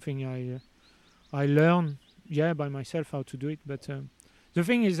it's something I learn by myself how to do it. But the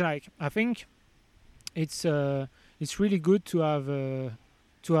thing is, like, I think it's really good to have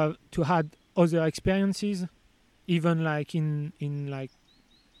other experiences even like in like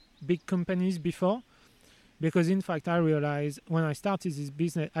big companies before, because in fact I realized when I started this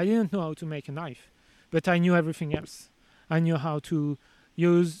business I didn't know how to make a knife, but I knew everything else. I knew how to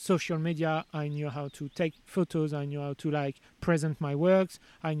use social media, I knew how to take photos, I knew how to like present my works,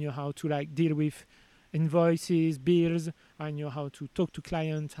 I knew how to like deal with invoices, bills, I knew how to talk to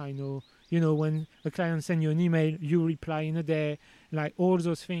clients, I know, you know, when a client sends you an email, you reply in a day, like all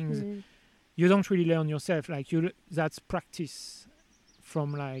those things. You don't really learn yourself, like that's practice from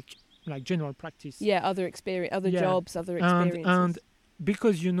like general practice. Yeah, other experience, other jobs, other experiences. And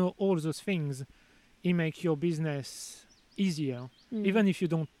because you know all those things, it makes your business easier, even if you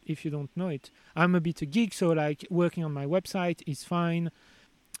don't know it. I'm a bit a geek, so like working on my website is fine,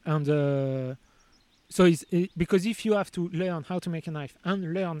 and so because if you have to learn how to make a knife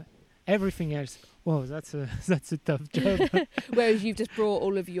and learn everything else, oh, that's a tough job. Whereas you've just brought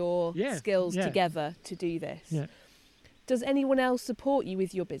all of your skills together to do this. Yeah. Does anyone else support you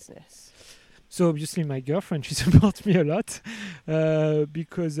with your business? So obviously my girlfriend, she supports me a lot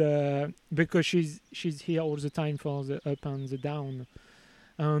because she's here all the time for the up and the down,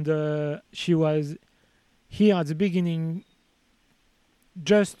 and she was here at the beginning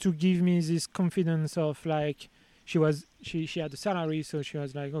just to give me this confidence of like she had a salary, so she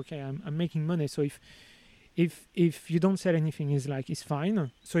was like, okay, I'm making money, so if you don't sell anything, it's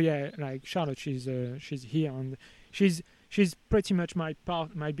fine. So yeah, like Charlotte, she's here, and she's pretty much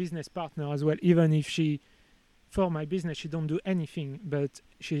my business partner as well, even if for my business she don't do anything, but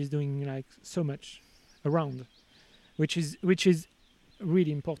she's doing like so much around, which is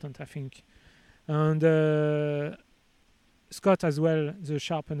really important, I think. And Scott as well, the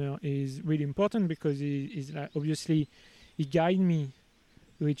sharpener, is really important because he's like, obviously he guides me,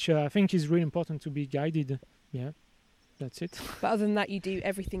 which I think is really important to be guided. Yeah, that's it. But other than that, you do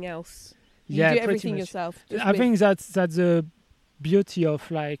everything else. You do everything yourself. I think that's the beauty of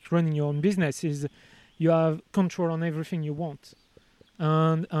like running your own business, is you have control on everything you want,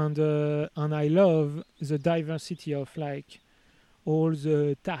 and I love the diversity of like all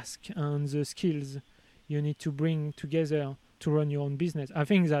the tasks and the skills you need to bring together to run your own business. I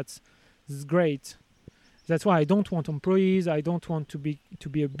think that's great. That's why I don't want employees. I don't want to be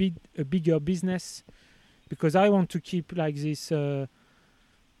a bigger business, because I want to keep like this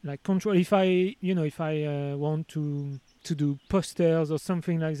like control. If I want to do posters or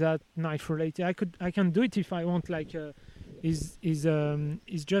something like that, knife related, I can do it if I want. Like is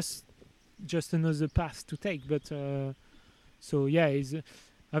just another path to take. But so yeah,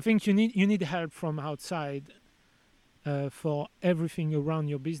 I think you need help from outside for everything around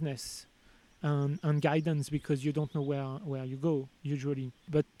your business, and guidance, because you don't know where you go usually.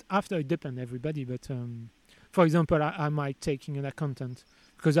 But after, it depends everybody. But for example, I might take in an accountant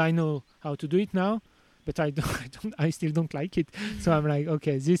because I know how to do it now, but I still don't like it. So I'm like,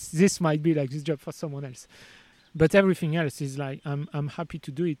 okay, this might be like this job for someone else. But everything else is like I'm happy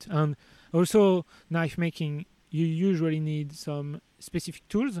to do it. And also knife making, you usually need some specific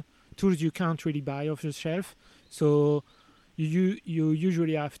tools you can't really buy off the shelf. So you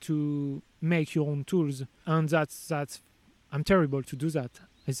usually have to make your own tools, and that's I'm terrible to do that.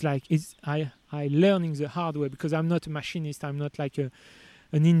 It's like I learning the hard way, because I'm not a machinist, I'm not like an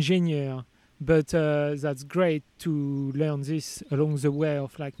engineer, but that's great to learn this along the way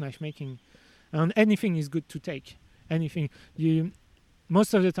of like knife making. And anything is good to take. Anything.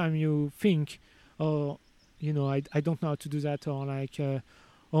 Most of the time you think, oh, I don't know how to do that, or like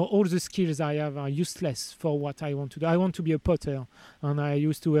or all the skills I have are useless for what I want to do. I want to be a potter, and I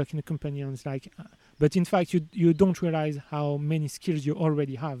used to work in a company, and it's like, but in fact you don't realize how many skills you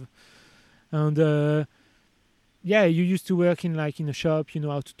already have. And yeah, you used to work in a shop, you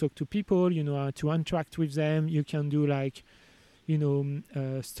know how to talk to people, you know how to interact with them, you can do like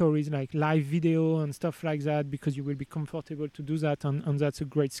stories like live video and stuff like that, because you will be comfortable to do that, and that's a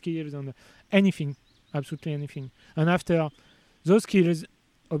great skill. And anything, absolutely anything. And after those skills,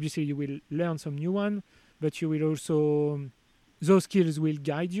 obviously you will learn some new one, but you will also, those skills will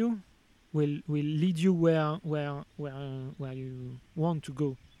guide you, will lead you where you want to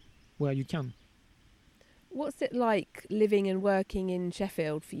go, where you can. What's it like living and working in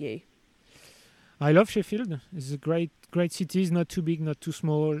Sheffield for you? I love Sheffield. It's a great city. It's not too big, not too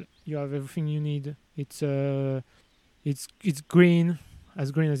small. You have everything you need. It's green,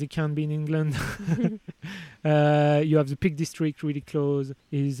 as green as it can be in England. You have the Peak District really close.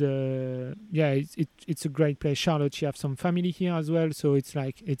 It's a great place. Charlotte, you have some family here as well, so it's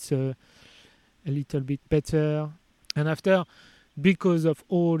like it's a little bit better. And after, because of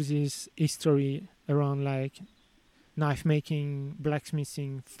all this history around like knife making,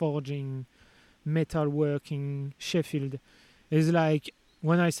 blacksmithing, forging, metalworking Sheffield. It's like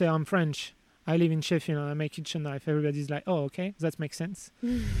when I say I'm French, I live in Sheffield and I make kitchen knife. Everybody's like, "Oh, okay, that makes sense."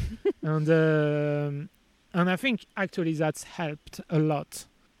 And I think actually that's helped a lot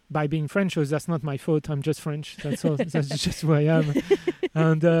by being French. So that's not my fault. I'm just French. That's all. That's just who I am.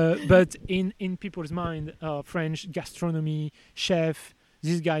 And but in people's mind, French gastronomy chef.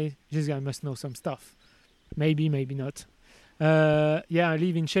 This guy must know some stuff. Maybe not. I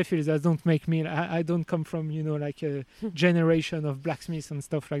live in Sheffield. That don't make me. I don't come from like a generation of blacksmiths and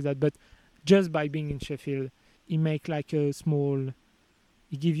stuff like that. But just by being in Sheffield, it make like a small.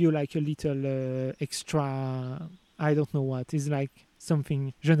 It give you like a little extra. I don't know what. It's like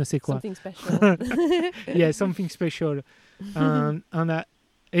something. Je ne sais quoi. Something special. Yeah, something special. And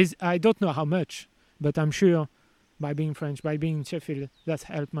I don't know how much, but I'm sure by being French, by being in Sheffield, that's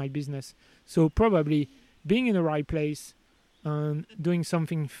helped my business. So probably being in the right place and doing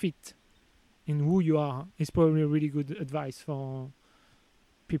something fit in who you are is probably a really good advice for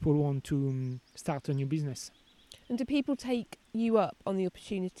people who want to start a new business. And do people take you up on the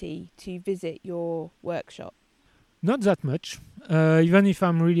opportunity to visit your workshop? Not that much, even if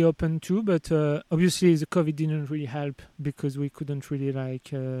I'm really open to, but obviously the COVID didn't really help because we couldn't really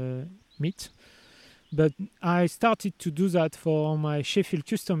meet. But I started to do that for my Sheffield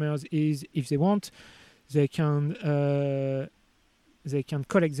customers. Is if they want, they can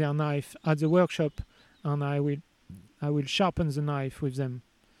collect their knife at the workshop, and I will sharpen the knife with them,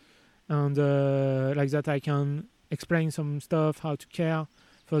 and like that I can explain some stuff, how to care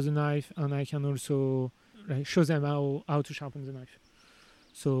for the knife, and I can also show them how to sharpen the knife.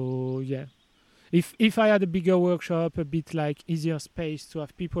 So yeah, if I had a bigger workshop, a bit like easier space to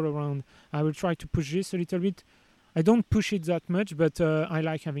have people around, I will try to push this a little bit. I don't push it that much, but I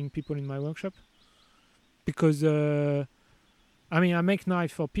like having people in my workshop because I make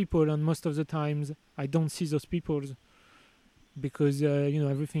knife for people, and most of the times I don't see those people because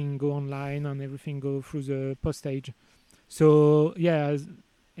everything go online and everything go through the postage. So yeah,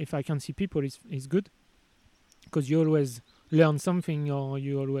 if I can see people, it's good because you always learn something, or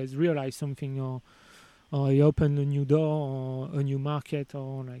you always realize something, or you open a new door or a new market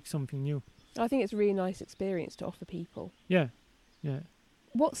or like something new. I think it's a really nice experience to offer people. Yeah.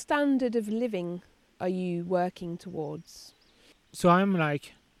 What standard of living are you working towards? So I'm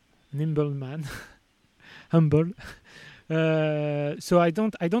like an humble man, humble. So I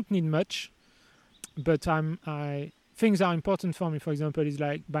don't need much, but things are important for me. For example, is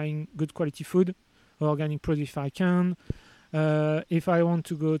like buying good quality food, organic produce if I can. If I want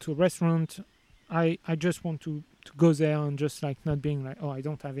to go to a restaurant, I just want to go there and just like not being like, oh, I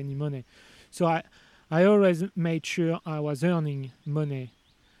don't have any money. So I always made sure I was earning money,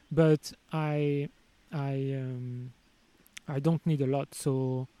 but I don't need a lot.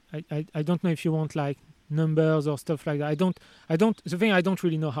 So I don't know if you want like numbers or stuff like that. I don't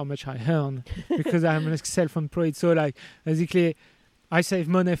really know how much I earn because I'm like self-employed. So like basically I save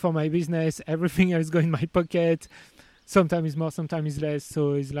money for my business. Everything else goes in my pocket. Sometimes it's more, sometimes it's less.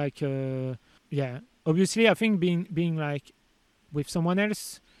 So it's like, obviously I think being like with someone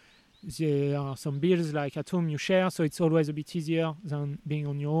else, there are some bills like at home you share. So it's always a bit easier than being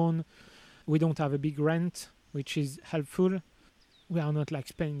on your own. We don't have a big rent, which is helpful. We are not like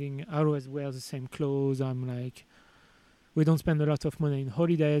spending, I always wear the same clothes. We don't spend a lot of money in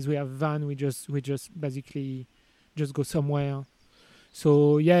holidays. We have a van. We just basically just go somewhere.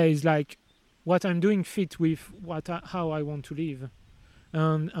 So yeah, it's like what I'm doing fit with how I want to live.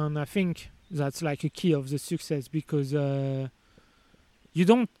 And I think that's like a key of the success because you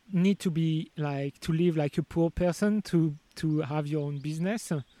don't need to be like to live like a poor person to have your own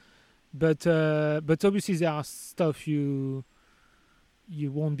business. But obviously there are stuff you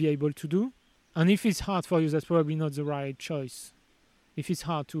won't be able to do, and if it's hard for you, that's probably not the right choice. If it's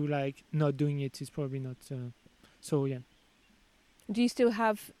hard to like not doing it, it's probably not. So yeah. Do you still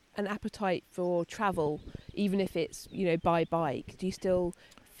have an appetite for travel, even if it's by bike? Do you still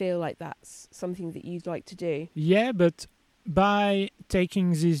feel like that's something that you'd like to do? Yeah, but by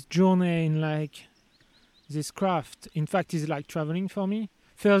taking this journey in like this craft, in fact, is like traveling for me.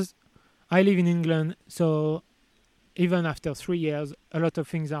 First, I live in England, so even after 3 years, a lot of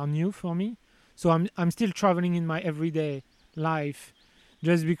things are new for me. So I'm still traveling in my everyday life,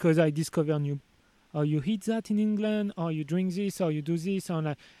 just because I discover new. Or you eat that in England, or you drink this, or you do this, or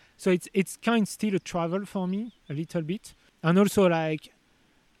like. So it's kind of still a travel for me a little bit, and also like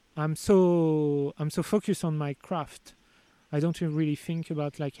I'm so focused on my craft. I don't really think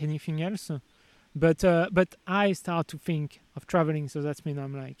about like anything else, but I start to think of traveling. So that means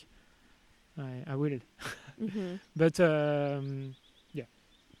I'm like. I will. Mm-hmm. But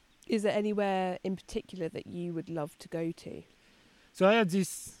Is there anywhere in particular that you would love to go to? So I had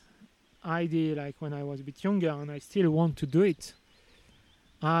this idea like when I was a bit younger, and I still want to do it.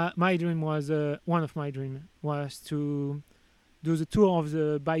 My dream was one of my dreams was to do the tour of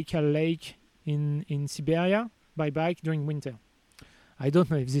the Baikal Lake in Siberia by bike during winter. I don't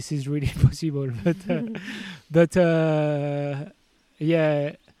know if this is really possible, but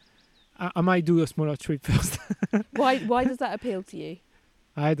yeah, I might do a smaller trip first. Why does that appeal to you?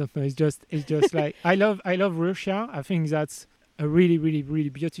 I don't know. It's just like I love Russia. I think that's a really, really, really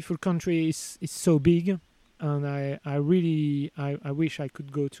beautiful country. It's so big, and I wish I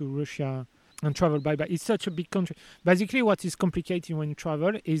could go to Russia and travel by bike. It's such a big country. Basically, what is complicated when you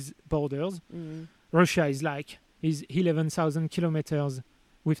travel is borders. Russia is 11,000 kilometers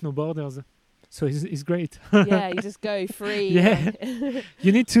with no borders, so it's great. Yeah, you just go free. Yeah,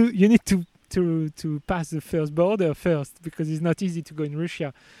 you need to pass the first border first, because it's not easy to go in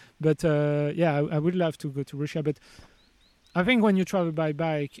Russia. But yeah, I would love to go to Russia. But I think when you travel by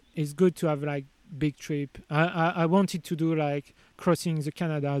bike, it's good to have like big trip. I wanted to do like crossing the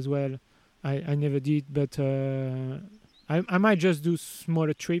Canada as well. I never did, but I might just do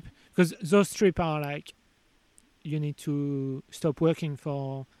smaller trip, because those trips are like you need to stop working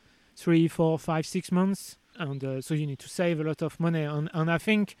for 3, 4, 5, 6 months, and so you need to save a lot of money. And I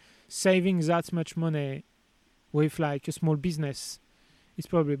think saving that much money with like a small business is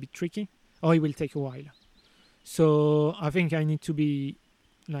probably a bit tricky, or it will take a while. So I think I need to be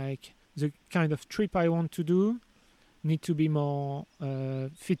like the kind of trip I want to do need to be more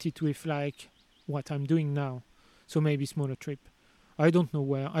fitted with like what I'm doing now. So maybe smaller trip. I don't know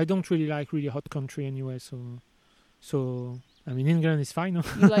where. I don't really like really hot country anyway. So I mean, England is fine.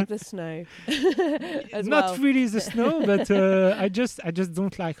 You like the snow as Not well. really the snow, but I just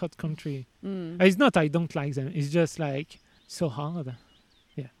don't like hot country. It's not I don't like them. It's just like so hard.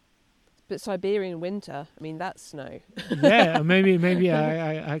 But Siberian winter, I mean, that's snow. Yeah, maybe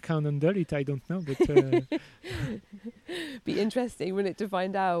I can't handle it. I don't know, but Be interesting, wouldn't it, to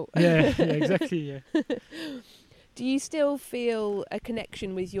find out? yeah, exactly. Yeah. Do you still feel a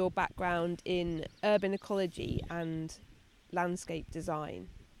connection with your background in urban ecology and landscape design?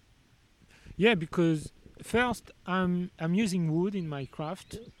 Yeah, because first I'm using wood in my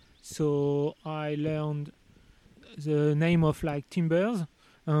craft, so I learned the name of like timbers,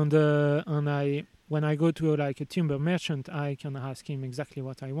 and when I go to like a timber merchant, I can ask him exactly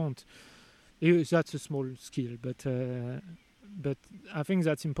what I want. That's a small skill, but I think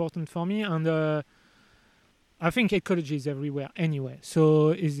that's important for me, and I think ecology is everywhere anyway. So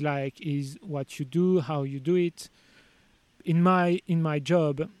is what you do, how you do it. In my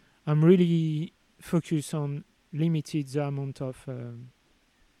job, I'm really focused on limited the amount of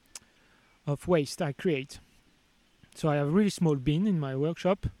waste I create. So I have a really small bin in my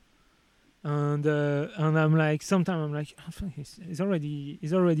workshop, and I'm like, sometimes I'm like, oh, it's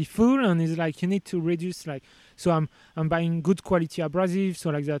already full, and it's like you need to reduce like. So I'm buying good quality abrasive, so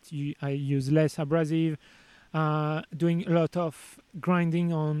like that I use less abrasive. Doing a lot of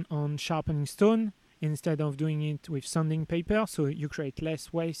grinding on sharpening stone instead of doing it with sanding paper, so you create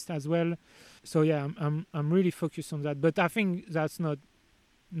less waste as well. So yeah, I'm really focused on that, but I think that's not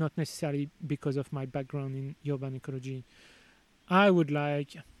necessarily because of my background in urban ecology. I would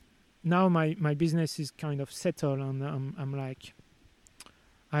like, now my business is kind of settled, and I'm like,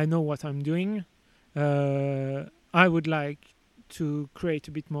 I know what I'm doing. I would like to create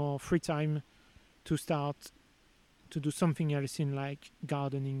a bit more free time to start to do something else in like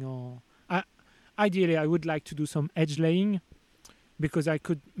gardening, or ideally I would like to do some edge laying, because I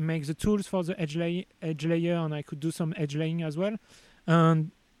could make the tools for the edge layer, and I could do some edge laying as well.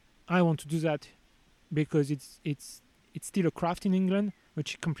 And I want to do that because it's still a craft in England,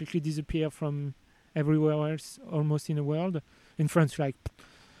 which completely disappeared from everywhere else almost in the world. In France, like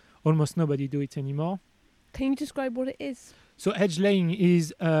almost nobody do it anymore. Can you describe what it is? So edge laying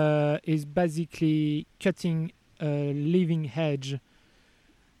is basically cutting a living hedge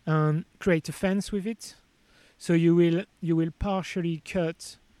and create a fence with it. So you will partially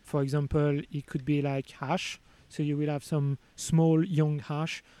cut, for example, it could be like hash. So you will have some small young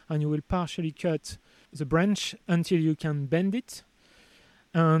hash, and you will partially cut the branch until you can bend it,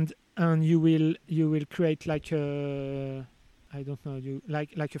 and you will create like a, I don't know,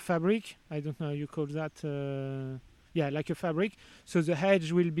 like a fabric. I don't know how you call that. Like a fabric. So the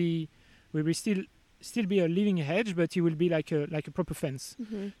hedge will still be a living hedge, but it will be like a proper fence.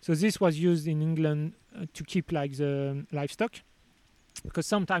 Mm-hmm. So this was used in England to keep like the livestock, because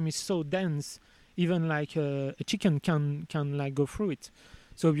sometimes it's so dense, even like a chicken can like go through it.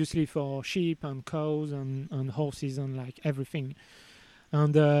 So obviously for sheep and cows and horses and like everything.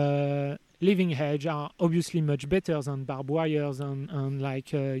 And living edge are obviously much better than barbed wires and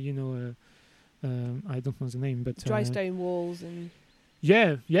like I don't know the name, but Dry stone walls and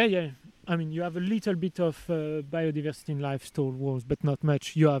yeah. I mean, you have a little bit of biodiversity in livestock walls, but not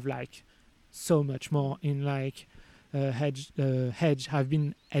much. You have like so much more in like hedge have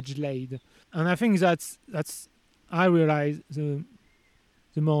been edge laid, and I think that's I realize the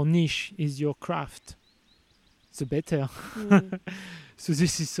more niche is your craft, the better. So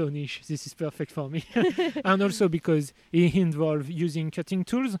this is so niche. This is perfect for me, and also because it involves using cutting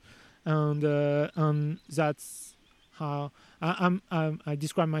tools, and that's how I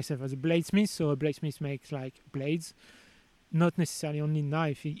describe myself as a bladesmith. So a bladesmith makes like blades, not necessarily only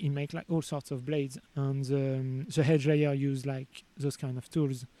knife. He makes like all sorts of blades, and the hedge layer use like those kind of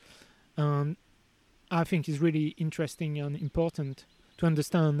tools. And I think it's really interesting and important to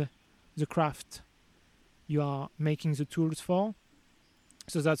understand the craft you are making the tools for.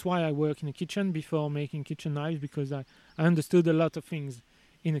 So that's why I work in a kitchen before making kitchen knives, because I understood a lot of things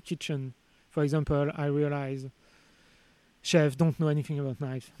in a kitchen. For example, I realized chefs don't know anything about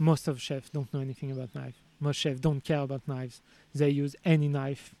knives. Most of chefs don't know anything about knives. Most chefs don't care about knives. They use any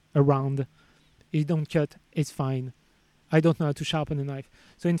knife around. It don't cut, it's fine. I don't know how to sharpen a knife.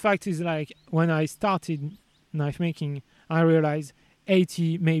 So in fact, it's like when I started knife making, I realized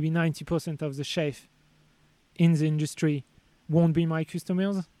 80, maybe 90% of the chefs in the industry won't be my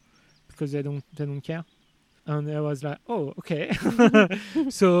customers because they don't care. And I was like, oh, okay.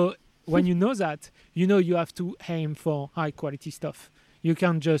 So when you know that, you know you have to aim for high quality stuff. You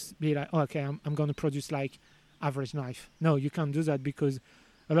can't just be like, oh, okay, I'm going to produce like average knife. No, you can't do that, because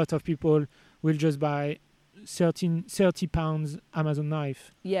a lot of people will just buy 30 pounds Amazon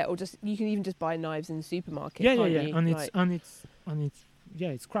knife. Yeah, or just you can even just buy knives in the supermarket. Yeah. You? And it's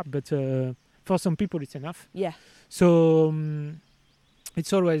it's crap, but for some people it's enough. Yeah. So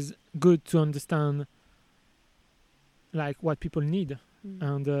it's always good to understand like what people need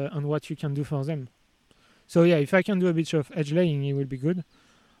and what you can do for them. So yeah, if I can do a bit of edge laying, it will be good,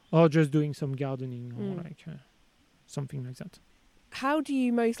 or just doing some gardening or like something like that. How do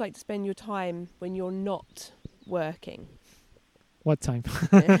you most like to spend your time when you're not working? What time?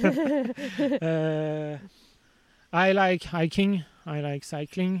 I like hiking. I like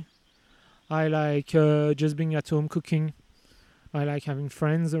cycling. I like just being at home cooking. I like having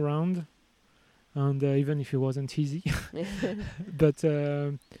friends around, and even if it wasn't easy. But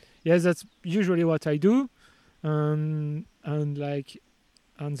yes, that's usually what I do, and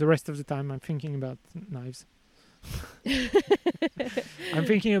the rest of the time I'm thinking about knives. I'm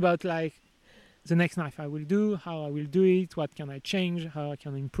thinking about like the next knife I will do, how I will do it, what can I change, how I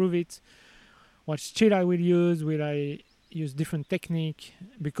can improve it, what steel I will use, will I use different technique,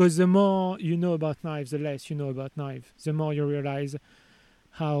 because the more you know about knives, the less you know about knives. The more you realize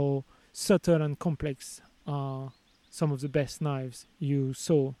how subtle and complex are some of the best knives you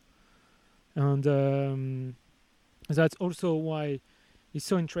saw. And that's also why it's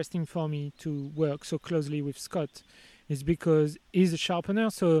so interesting for me to work so closely with Scott, is because he's a sharpener,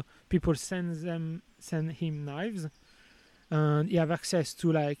 so people send him knives, and he have access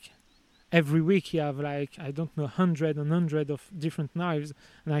to like every week he have like, I don't know, 100 of different knives,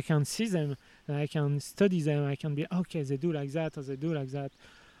 and I can see them and I can study them. I can be, okay, they do like that, or they do like that,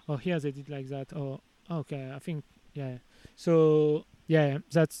 or here they did like that, or okay, I think, yeah. So yeah,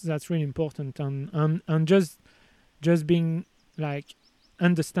 that's really important, and just being like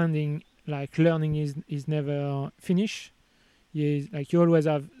understanding like learning is never finished. Like you always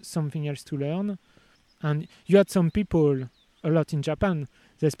have something else to learn. And you had some people a lot in Japan,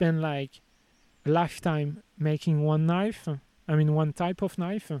 they spend like a lifetime making one type of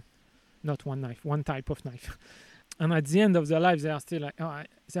knife, not one knife, one type of knife. And at the end of their lives, they are still like,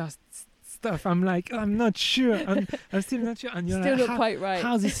 there's stuff. I'm like, I'm not sure. I'm still not sure. And you're still like, not quite right.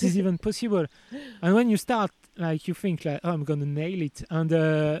 How this is even possible? And when you start, like, you think like, I'm gonna nail it. And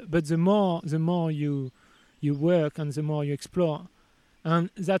but the more you work and the more you explore,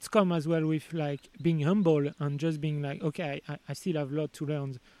 and that's come as well with like being humble and just being like, okay, I still have a lot to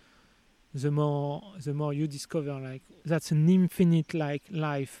learn. The more you discover, like that's an infinite like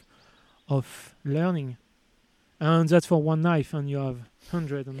life of learning. And that's for one knife, and you have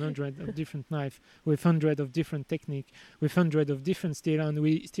hundred of different knives with hundred of different technique, with hundred of different steel, and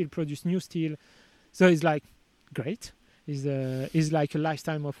we still produce new steel. So it's like great. Is like a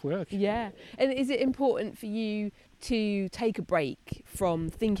lifetime of work. Yeah. And is it important for you to take a break from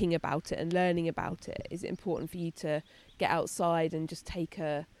thinking about it and learning about it? Is it important for you to get outside and just take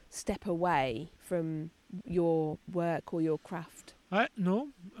a step away from your work or your craft? No,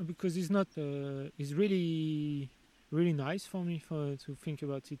 because it's not. It's really really nice for me to think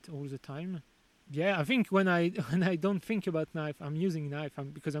about it all the time. Yeah, I think when I don't think about knife, I'm using knife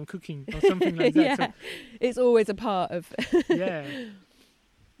because I'm cooking or something like that. Yeah, So, it's always a part of. yeah.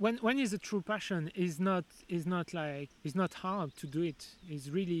 When is a true passion is not like it's not hard to do it. It's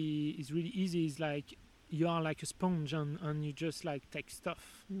really easy. It's like you are like a sponge and you just like take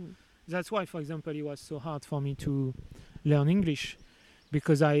stuff. Mm. That's why, for example, it was so hard for me to learn English,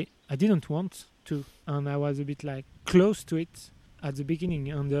 because I didn't want to, and I was a bit like close to it at the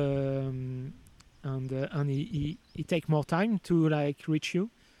beginning, and it take more time to like reach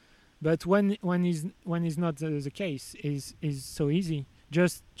you. But when is not the case, is so easy.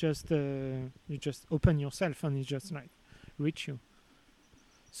 Just you just open yourself and it just like reach you.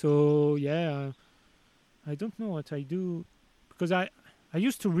 So yeah, I don't know what I do, because I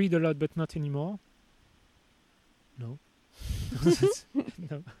used to read a lot, but not anymore. No.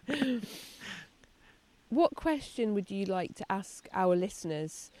 No. What question would you like to ask our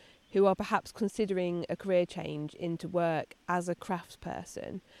listeners who are perhaps considering a career change into work as a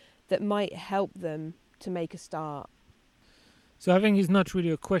craftsperson that might help them to make a start? So I think it's not really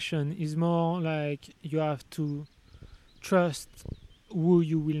a question. It's more like you have to trust who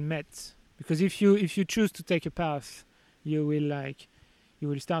you will meet, because if you choose to take a path, you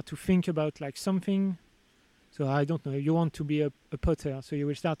will start to think about like something. So I don't know, you want to be a potter, so you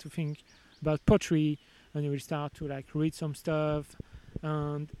will start to think about pottery, and you will start to like read some stuff,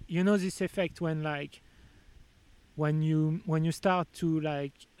 and you know this effect when like when you start to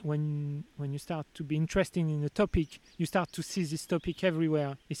like when you start to be interested in a topic, you start to see this topic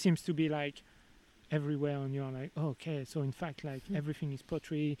everywhere. It seems to be like everywhere, and you're like, oh, okay, so in fact like everything is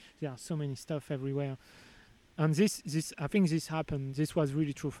pottery. There are so many stuff everywhere, and this I think this happened. This was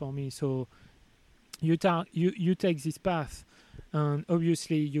really true for me. So you take this path, and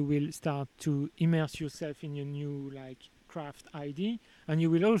obviously you will start to immerse yourself in your new like craft idea, and you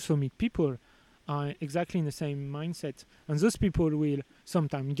will also meet people exactly in the same mindset, and those people will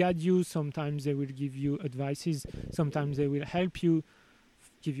sometimes guide you, sometimes they will give you advices, sometimes they will help you,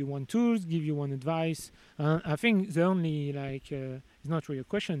 give you one tools, give you one advice. I think the only like it's not really a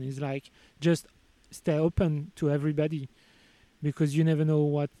question, is like just stay open to everybody, because you never know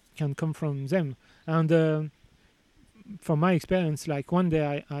what can come from them. And from my experience, like one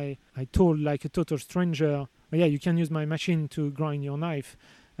day I told like a total stranger, oh, yeah, you can use my machine to grind your knife,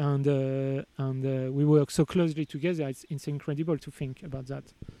 and we work so closely together. It's incredible to think about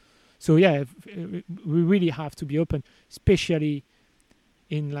that. So yeah, we really have to be open, especially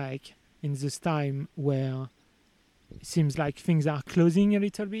in this time where it seems like things are closing a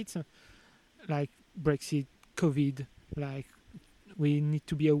little bit, like Brexit, COVID. Like we need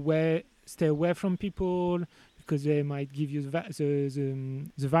to be aware, stay away from people, because they might give you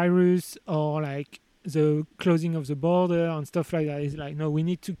the virus, or like the closing of the border and stuff like that. Is like, no, we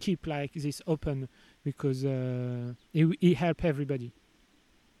need to keep like this open, because it help everybody.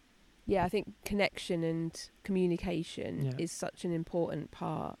 Yeah, I think connection and communication is such an important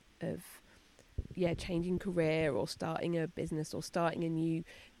part of changing career or starting a business or starting a new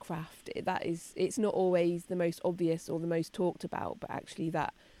craft. It's not always the most obvious or the most talked about, but actually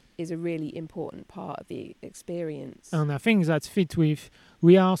that is a really important part of the experience. And I think that's fit with,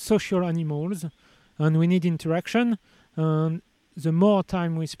 we are social animals and we need interaction, and the more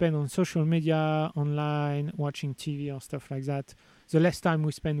time we spend on social media, online, watching TV or stuff like that, the less time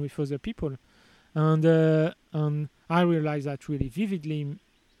we spend with other people. And I realized that really vividly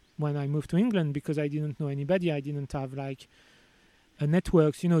when I moved to England, because I didn't know anybody. I didn't have like a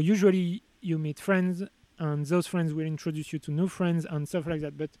networks. Usually you meet friends, and those friends will introduce you to new friends and stuff like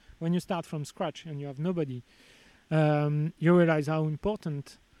that. But when you start from scratch and you have nobody, you realize how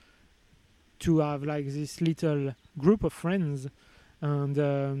important to have like this little group of friends.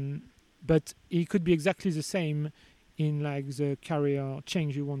 And but it could be exactly the same in like the career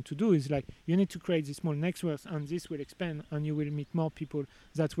change you want to do. Is like you need to create these small networks, and this will expand, and you will meet more people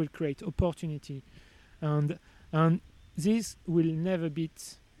that will create opportunity, and this will never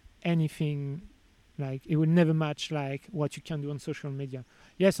beat anything. Like it will never match like what you can do on social media.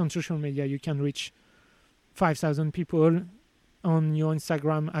 Yes, on social media you can reach 5,000 people on your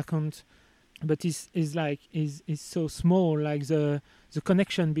Instagram account, but is so small. Like the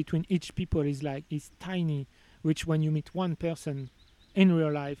connection between each people is tiny, which when you meet one person in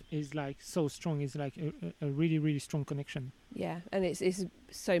real life is like so strong. It's like a really, really strong connection. Yeah, and it's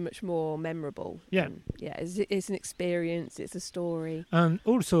so much more memorable. Yeah. It's an experience, it's a story. And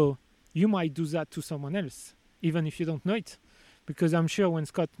also, you might do that to someone else, even if you don't know it. Because I'm sure when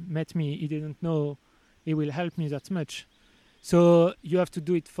Scott met me, he didn't know it will help me that much. So you have to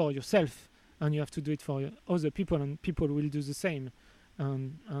do it for yourself. and you have to do it for other people, and people will do the same.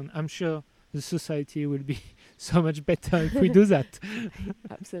 And I'm sure the society will be so much better if we do that.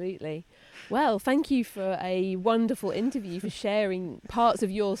 Absolutely. Well, thank you for a wonderful interview, for sharing parts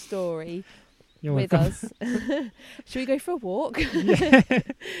of your story You're with welcome. us. Should we go for a walk? Yeah.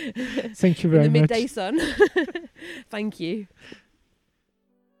 Thank you very in the much. midday sun. Thank you.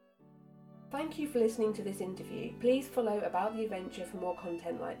 Thank you for listening to this interview. Please follow About the Adventure for more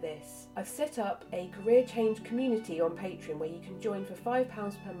content like this. I've set up a career change community on Patreon where you can join for £5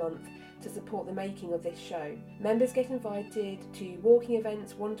 per month to support the making of this show. Members get invited to walking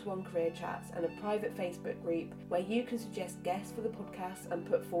events, one-to-one career chats, and a private Facebook group where you can suggest guests for the podcast and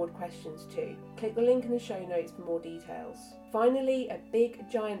put forward questions too. Click the link in the show notes for more details. Finally, a big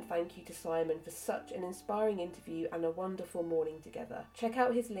giant thank you to Simon for such an inspiring interview and a wonderful morning together. Check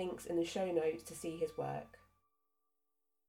out his links in the show notes to see his work.